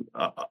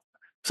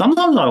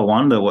 Sometimes I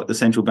wonder what the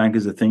central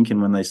bankers are thinking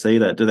when they see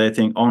that. Do they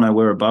think, oh no,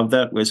 we're above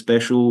that, we're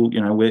special,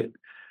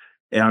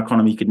 our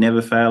economy could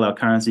never fail, our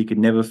currency could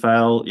never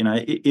fail?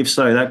 If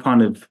so, that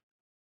kind of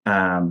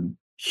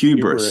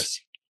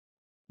hubris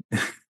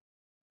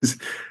is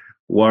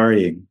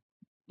worrying.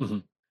 Mm-hmm.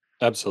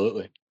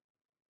 Absolutely.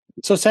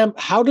 So Sam,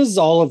 how does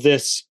all of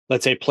this,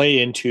 let's say, play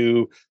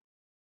into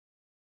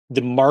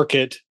the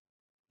market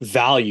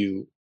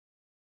value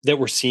that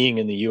we're seeing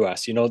in the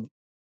US?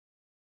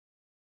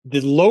 The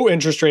low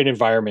interest rate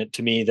environment,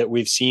 to me, that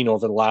we've seen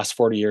over the last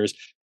 40 years,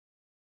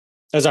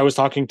 as I was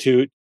talking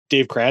to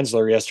Dave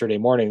Kranzler yesterday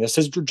morning, this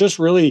has just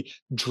really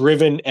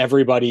driven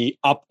everybody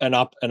up and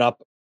up and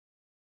up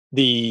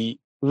the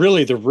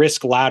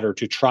risk ladder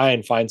to try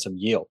and find some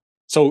yield.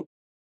 So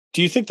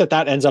do you think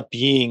that ends up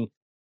being,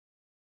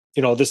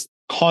 this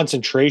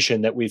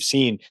concentration that we've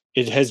seen?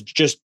 It has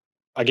just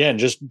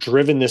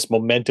driven this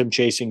momentum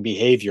chasing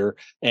behavior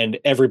and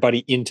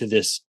everybody into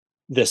this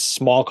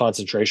small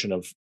concentration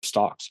of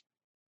stocks.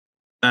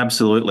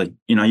 Absolutely.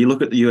 You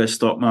look at the US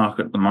stock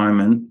market at the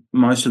moment,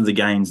 most of the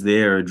gains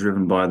there are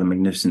driven by the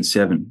Magnificent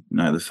Seven,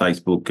 the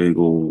Facebook,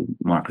 Google,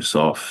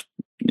 Microsoft,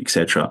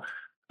 etc.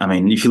 I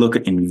mean, if you look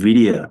at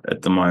NVIDIA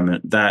at the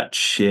moment, that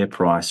share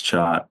price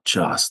chart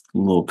just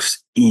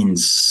looks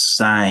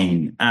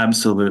insane,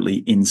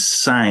 absolutely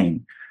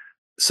insane.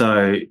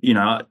 So,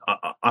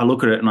 I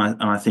look at it and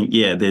I think,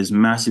 there's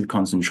massive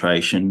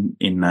concentration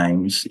in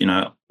names.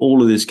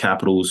 All of this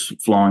capital's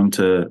flowing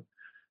to,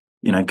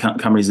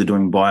 companies are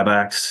doing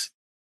buybacks,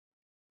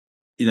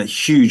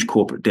 huge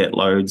corporate debt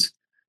loads,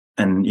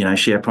 and,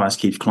 share price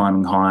keeps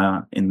climbing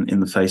higher in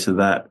the face of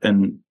that.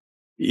 And,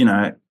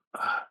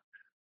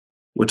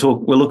 we're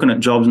looking at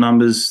jobs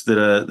numbers that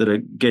are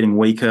getting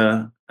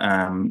weaker.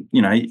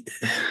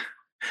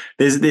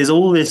 There's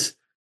all this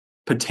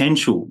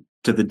potential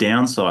to the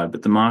downside,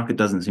 but the market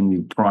doesn't seem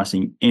to be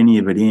pricing any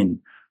of it in,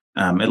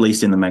 at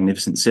least in the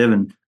Magnificent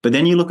Seven. But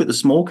then you look at the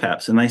small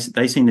caps, and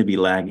they seem to be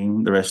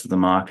lagging the rest of the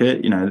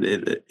market.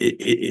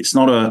 It's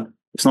not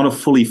a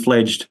fully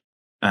fledged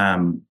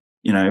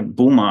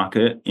bull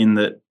market, in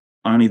that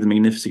only the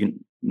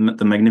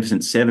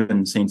Magnificent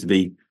Seven seem to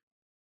be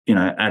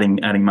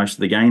adding most of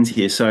the gains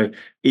here. So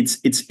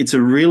it's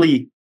a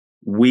really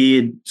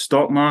weird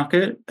stock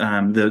market.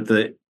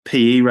 The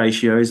PE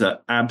ratios are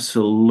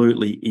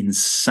absolutely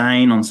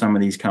insane on some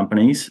of these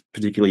companies,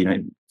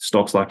 particularly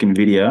stocks like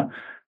Nvidia.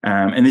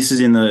 And this is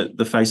in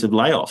the face of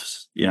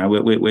layoffs.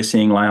 We're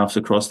seeing layoffs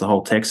across the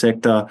whole tech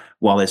sector,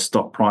 while their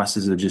stock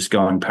prices are just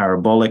going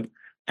parabolic,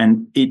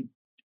 and it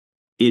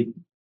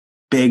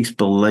begs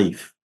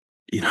belief.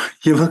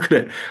 You look at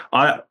it.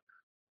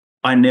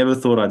 I never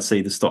thought I'd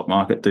see the stock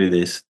market do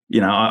this.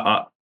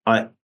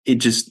 It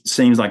just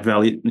seems like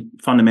value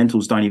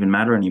fundamentals don't even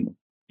matter anymore.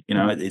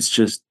 It's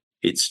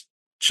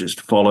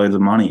just follow the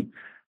money.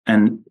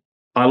 And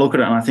I look at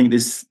it and I think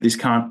this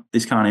can't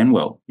end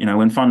well.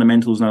 When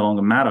fundamentals no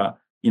longer matter,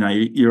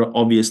 you're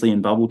obviously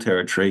in bubble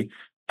territory.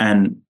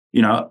 And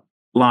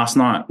last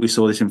night we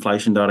saw this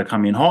inflation data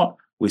come in hot.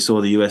 We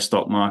saw the US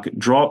stock market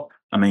drop.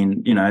 I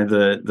mean,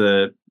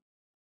 the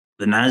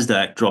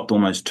Nasdaq dropped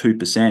almost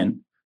 2%.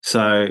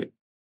 So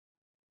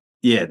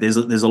yeah, there's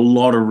a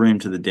lot of room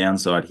to the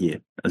downside here,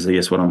 as I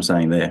guess what I'm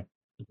saying there.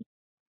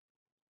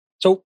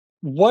 So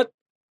what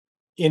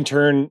in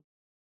turn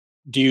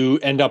do you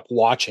end up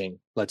watching,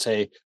 let's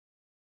say,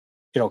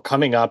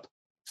 coming up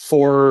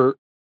for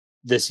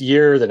this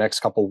year, the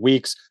next couple of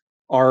weeks?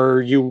 Are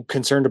you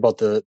concerned about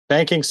the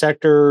banking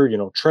sector,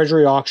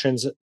 treasury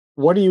auctions?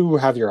 What do you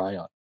have your eye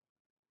on?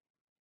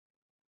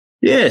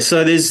 Yeah,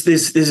 so there's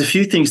a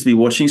few things to be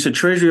watching. So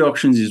treasury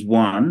auctions is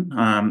one.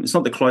 It's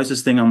not the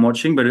closest thing I'm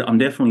watching, but I'm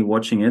definitely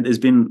watching it. There's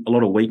been a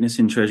lot of weakness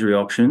in treasury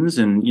auctions,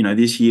 and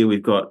this year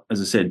we've got, as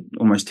I said,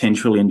 almost $10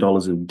 trillion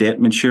of debt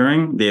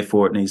maturing.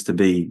 Therefore, it needs to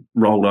be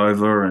rolled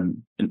over,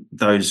 and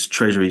those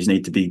treasuries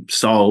need to be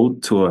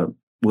sold to a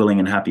willing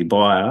and happy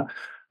buyer.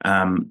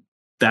 How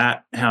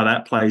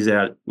that plays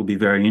out will be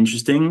very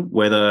interesting.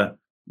 Whether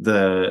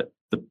the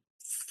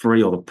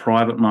free or the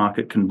private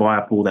market can buy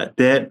up all that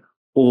debt,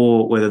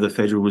 or whether the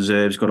Federal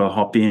Reserve's got to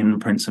hop in,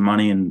 print some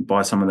money, and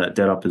buy some of that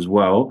debt up as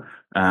well.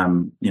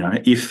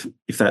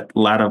 If that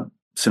latter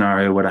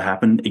scenario were to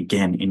happen,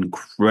 again,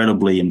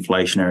 incredibly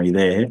inflationary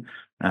there.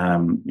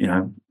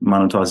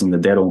 Monetizing the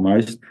debt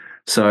almost.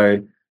 So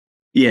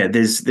yeah,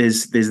 there's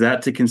that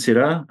to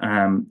consider.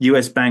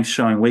 US banks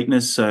showing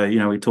weakness. So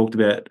we talked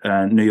about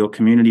New York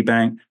Community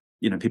Bank.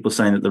 People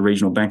saying that the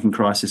regional banking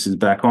crisis is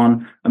back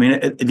on. I mean,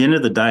 at the end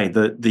of the day,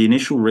 the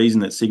initial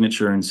reason that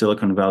Signature and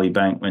Silicon Valley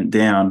Bank went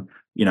down,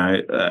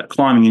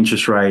 climbing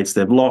interest rates,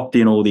 they've locked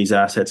in all these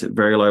assets at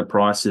very low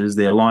prices.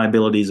 Their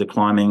liabilities are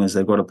climbing as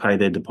they've got to pay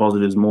their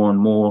depositors more and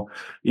more.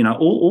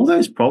 All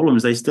those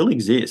problems, they still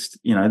exist.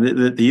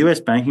 The US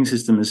banking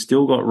system has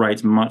still got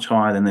rates much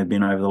higher than they've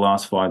been over the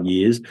last 5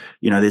 years.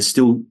 There's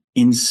still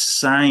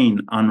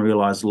insane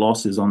unrealized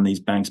losses on these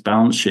banks'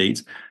 balance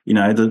sheets.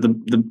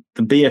 The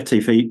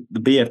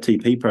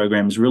BFTP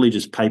program is really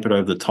just papered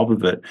over the top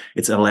of it.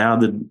 It's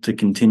allowed them to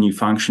continue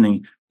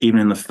functioning even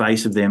in the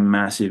face of their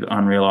massive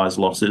unrealized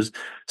losses.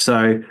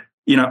 So,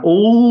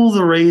 all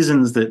the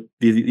reasons that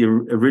the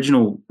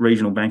original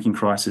regional banking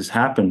crisis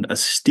happened are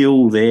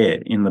still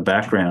there in the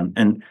background.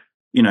 And,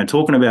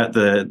 talking about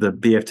the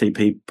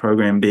BFTP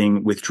program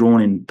being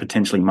withdrawn in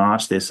potentially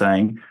March, they're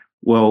saying,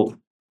 well,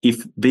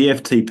 if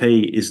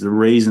BFTP is the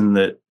reason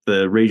that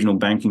the regional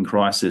banking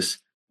crisis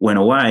went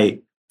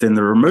away, then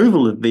the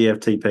removal of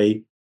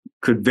BFTP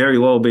could very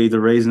well be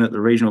the reason that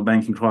the regional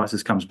banking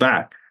crisis comes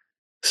back.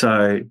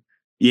 So,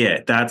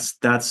 yeah, that's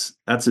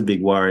a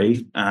big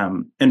worry,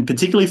 and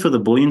particularly for the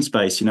bullion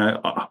space.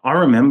 I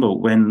remember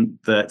when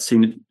that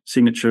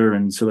Signature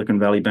and Silicon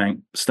Valley Bank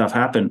stuff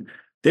happened,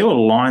 there were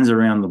lines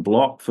around the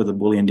block for the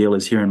bullion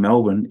dealers here in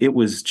Melbourne. It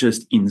was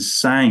just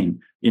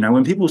insane.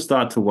 When people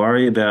start to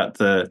worry about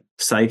the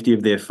safety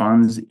of their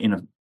funds in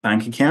a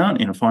bank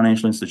account, in a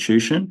financial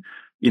institution,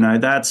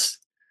 that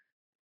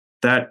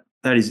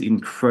is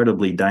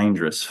incredibly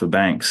dangerous for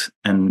banks.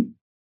 And,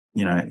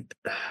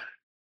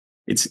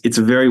 it's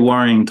a very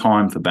worrying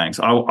time for banks.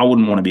 I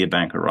wouldn't want to be a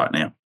banker right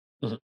now.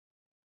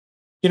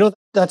 Mm-hmm.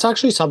 That's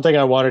actually something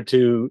I wanted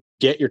to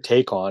get your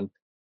take on.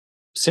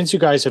 Since you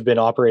guys have been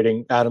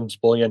operating Adams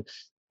Bullion,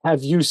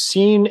 have you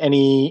seen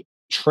any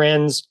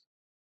trends,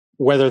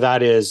 whether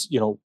that is,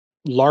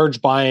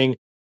 large buying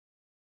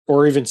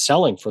or even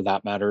selling for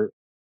that matter,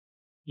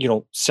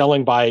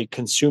 selling by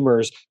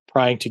consumers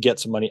trying to get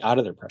some money out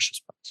of their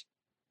precious metals?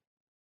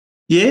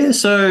 Yeah,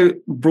 so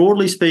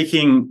broadly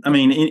speaking, I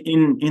mean,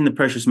 in the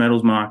precious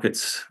metals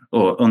markets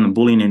or on the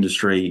bullion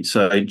industry,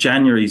 so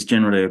January is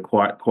generally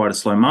quite a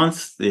slow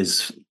month.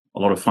 There's a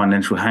lot of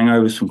financial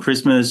hangovers from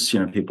Christmas.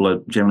 People are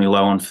generally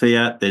low on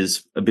fiat.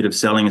 There's a bit of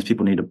selling as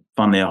people need to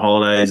fund their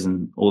holidays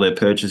and all their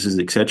purchases,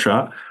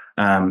 etc.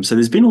 So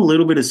there's been a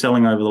little bit of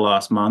selling over the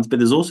last month, but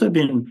there's also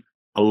been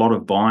a lot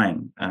of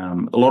buying.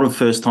 A lot of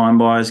first-time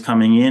buyers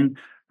coming in.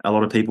 A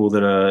lot of people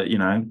that are,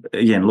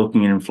 again,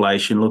 looking at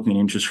inflation, looking at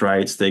interest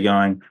rates. They're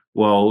going,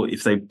 well,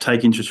 if they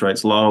take interest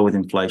rates lower with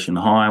inflation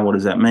high, what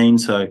does that mean?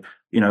 So,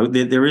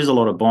 there is a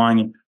lot of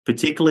buying.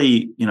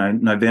 Particularly,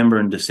 November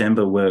and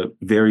December were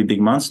very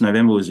big months.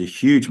 November was a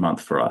huge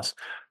month for us.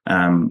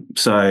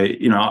 So,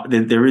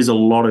 there is a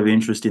lot of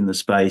interest in the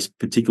space,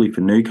 particularly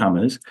for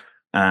newcomers.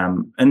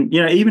 And,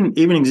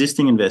 even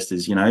existing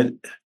investors,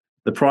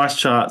 the price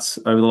charts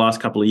over the last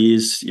couple of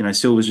years,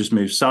 silver's just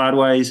moved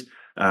sideways.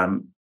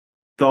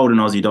 Gold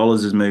and Aussie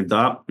dollars has moved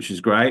up, which is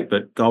great,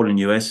 but gold and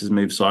US has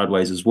moved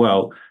sideways as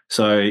well.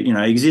 So,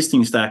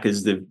 existing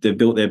stackers, they've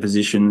built their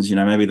positions,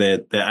 maybe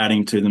they're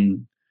adding to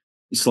them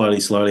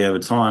slowly over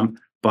time.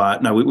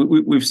 But no,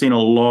 we've seen a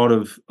lot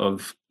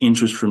of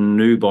interest from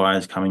new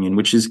buyers coming in,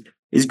 which is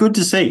good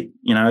to see.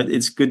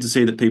 It's good to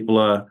see that people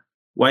are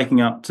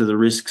waking up to the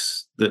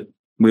risks that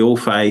we all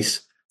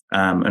face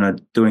and are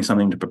doing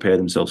something to prepare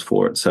themselves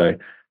for it. So,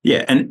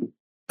 yeah. And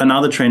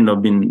another trend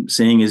I've been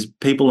seeing is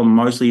people are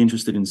mostly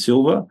interested in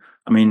silver.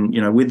 I mean,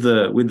 with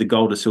the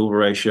gold to silver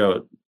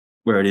ratio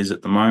where it is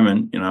at the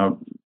moment,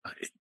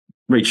 it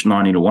reached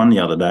 90-1 the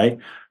other day.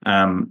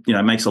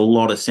 It makes a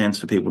lot of sense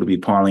for people to be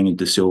piling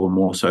into silver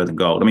more so than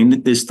gold. I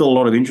mean, there's still a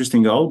lot of interest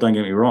in gold, don't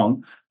get me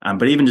wrong.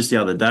 But even just the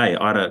other day,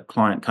 I had a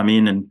client come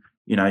in and,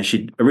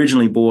 she'd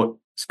originally bought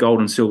gold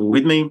and silver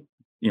with me,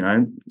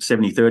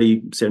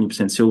 70-30,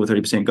 70% silver,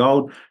 30%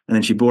 gold. And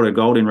then she brought her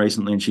gold in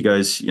recently and she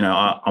goes,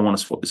 I want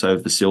to swap this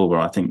over for silver.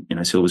 I think,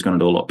 silver's going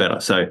to do a lot better.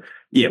 So,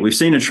 yeah, we've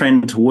seen a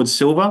trend towards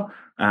silver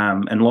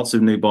and lots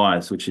of new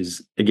buyers, which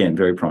is, again,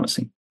 very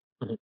promising.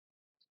 Mm-hmm.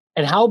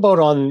 And how about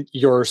on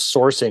your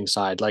sourcing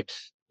side? Like,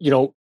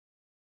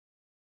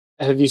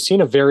 have you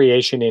seen a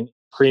variation in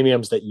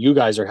premiums that you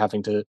guys are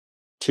having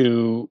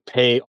to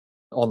pay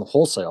on the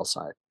wholesale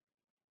side?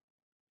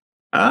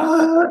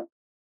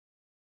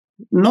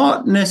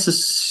 Not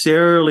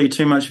necessarily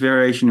too much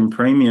variation in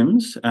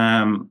premiums.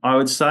 I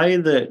would say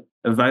that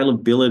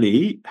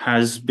availability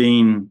has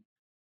been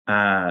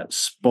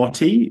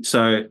spotty.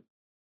 So,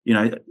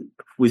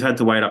 we've had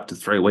to wait up to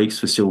 3 weeks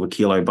for silver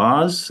kilo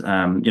bars.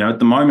 At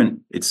the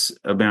moment, it's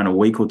about a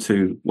week or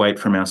two wait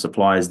from our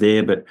suppliers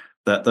there, but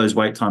those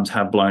wait times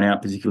have blown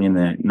out, particularly in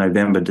the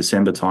November,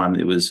 December time.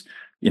 It was,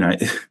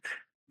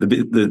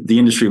 the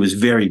industry was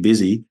very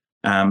busy.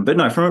 But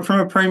no, from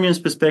a premiums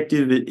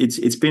perspective,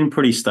 it's been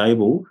pretty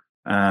stable.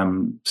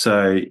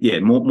 So yeah,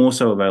 more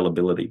so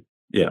availability.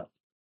 Yeah.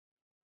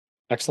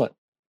 Excellent.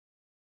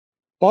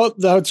 Well,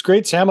 that's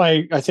great, Sam.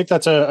 I think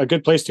that's a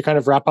good place to kind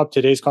of wrap up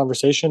today's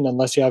conversation,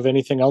 unless you have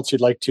anything else you'd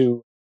like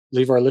to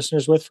leave our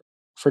listeners with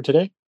for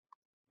today.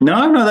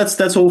 No,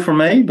 that's all from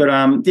me.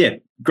 But yeah,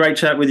 great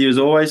chat with you as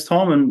always,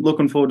 Tom, and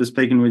looking forward to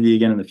speaking with you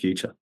again in the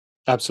future.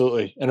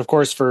 Absolutely. And of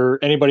course, for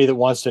anybody that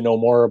wants to know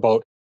more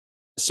about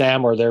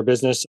Sam or their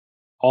business,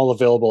 all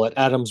available at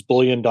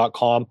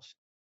adamsbullion.com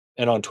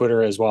and on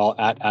Twitter as well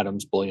at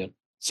adamsbullion.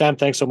 Sam,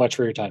 thanks so much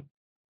for your time.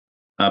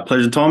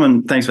 Pleasure, Tom,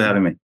 and thanks for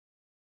having me.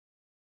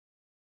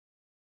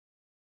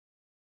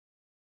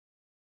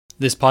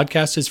 This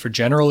podcast is for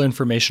general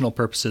informational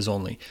purposes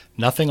only.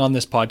 Nothing on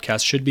this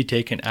podcast should be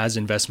taken as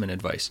investment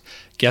advice.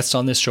 Guests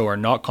on this show are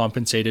not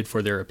compensated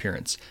for their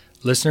appearance.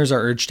 Listeners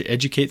are urged to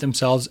educate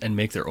themselves and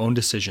make their own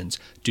decisions.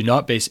 Do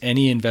not base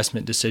any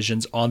investment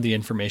decisions on the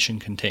information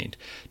contained.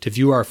 To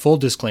view our full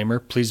disclaimer,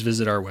 please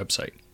visit our website.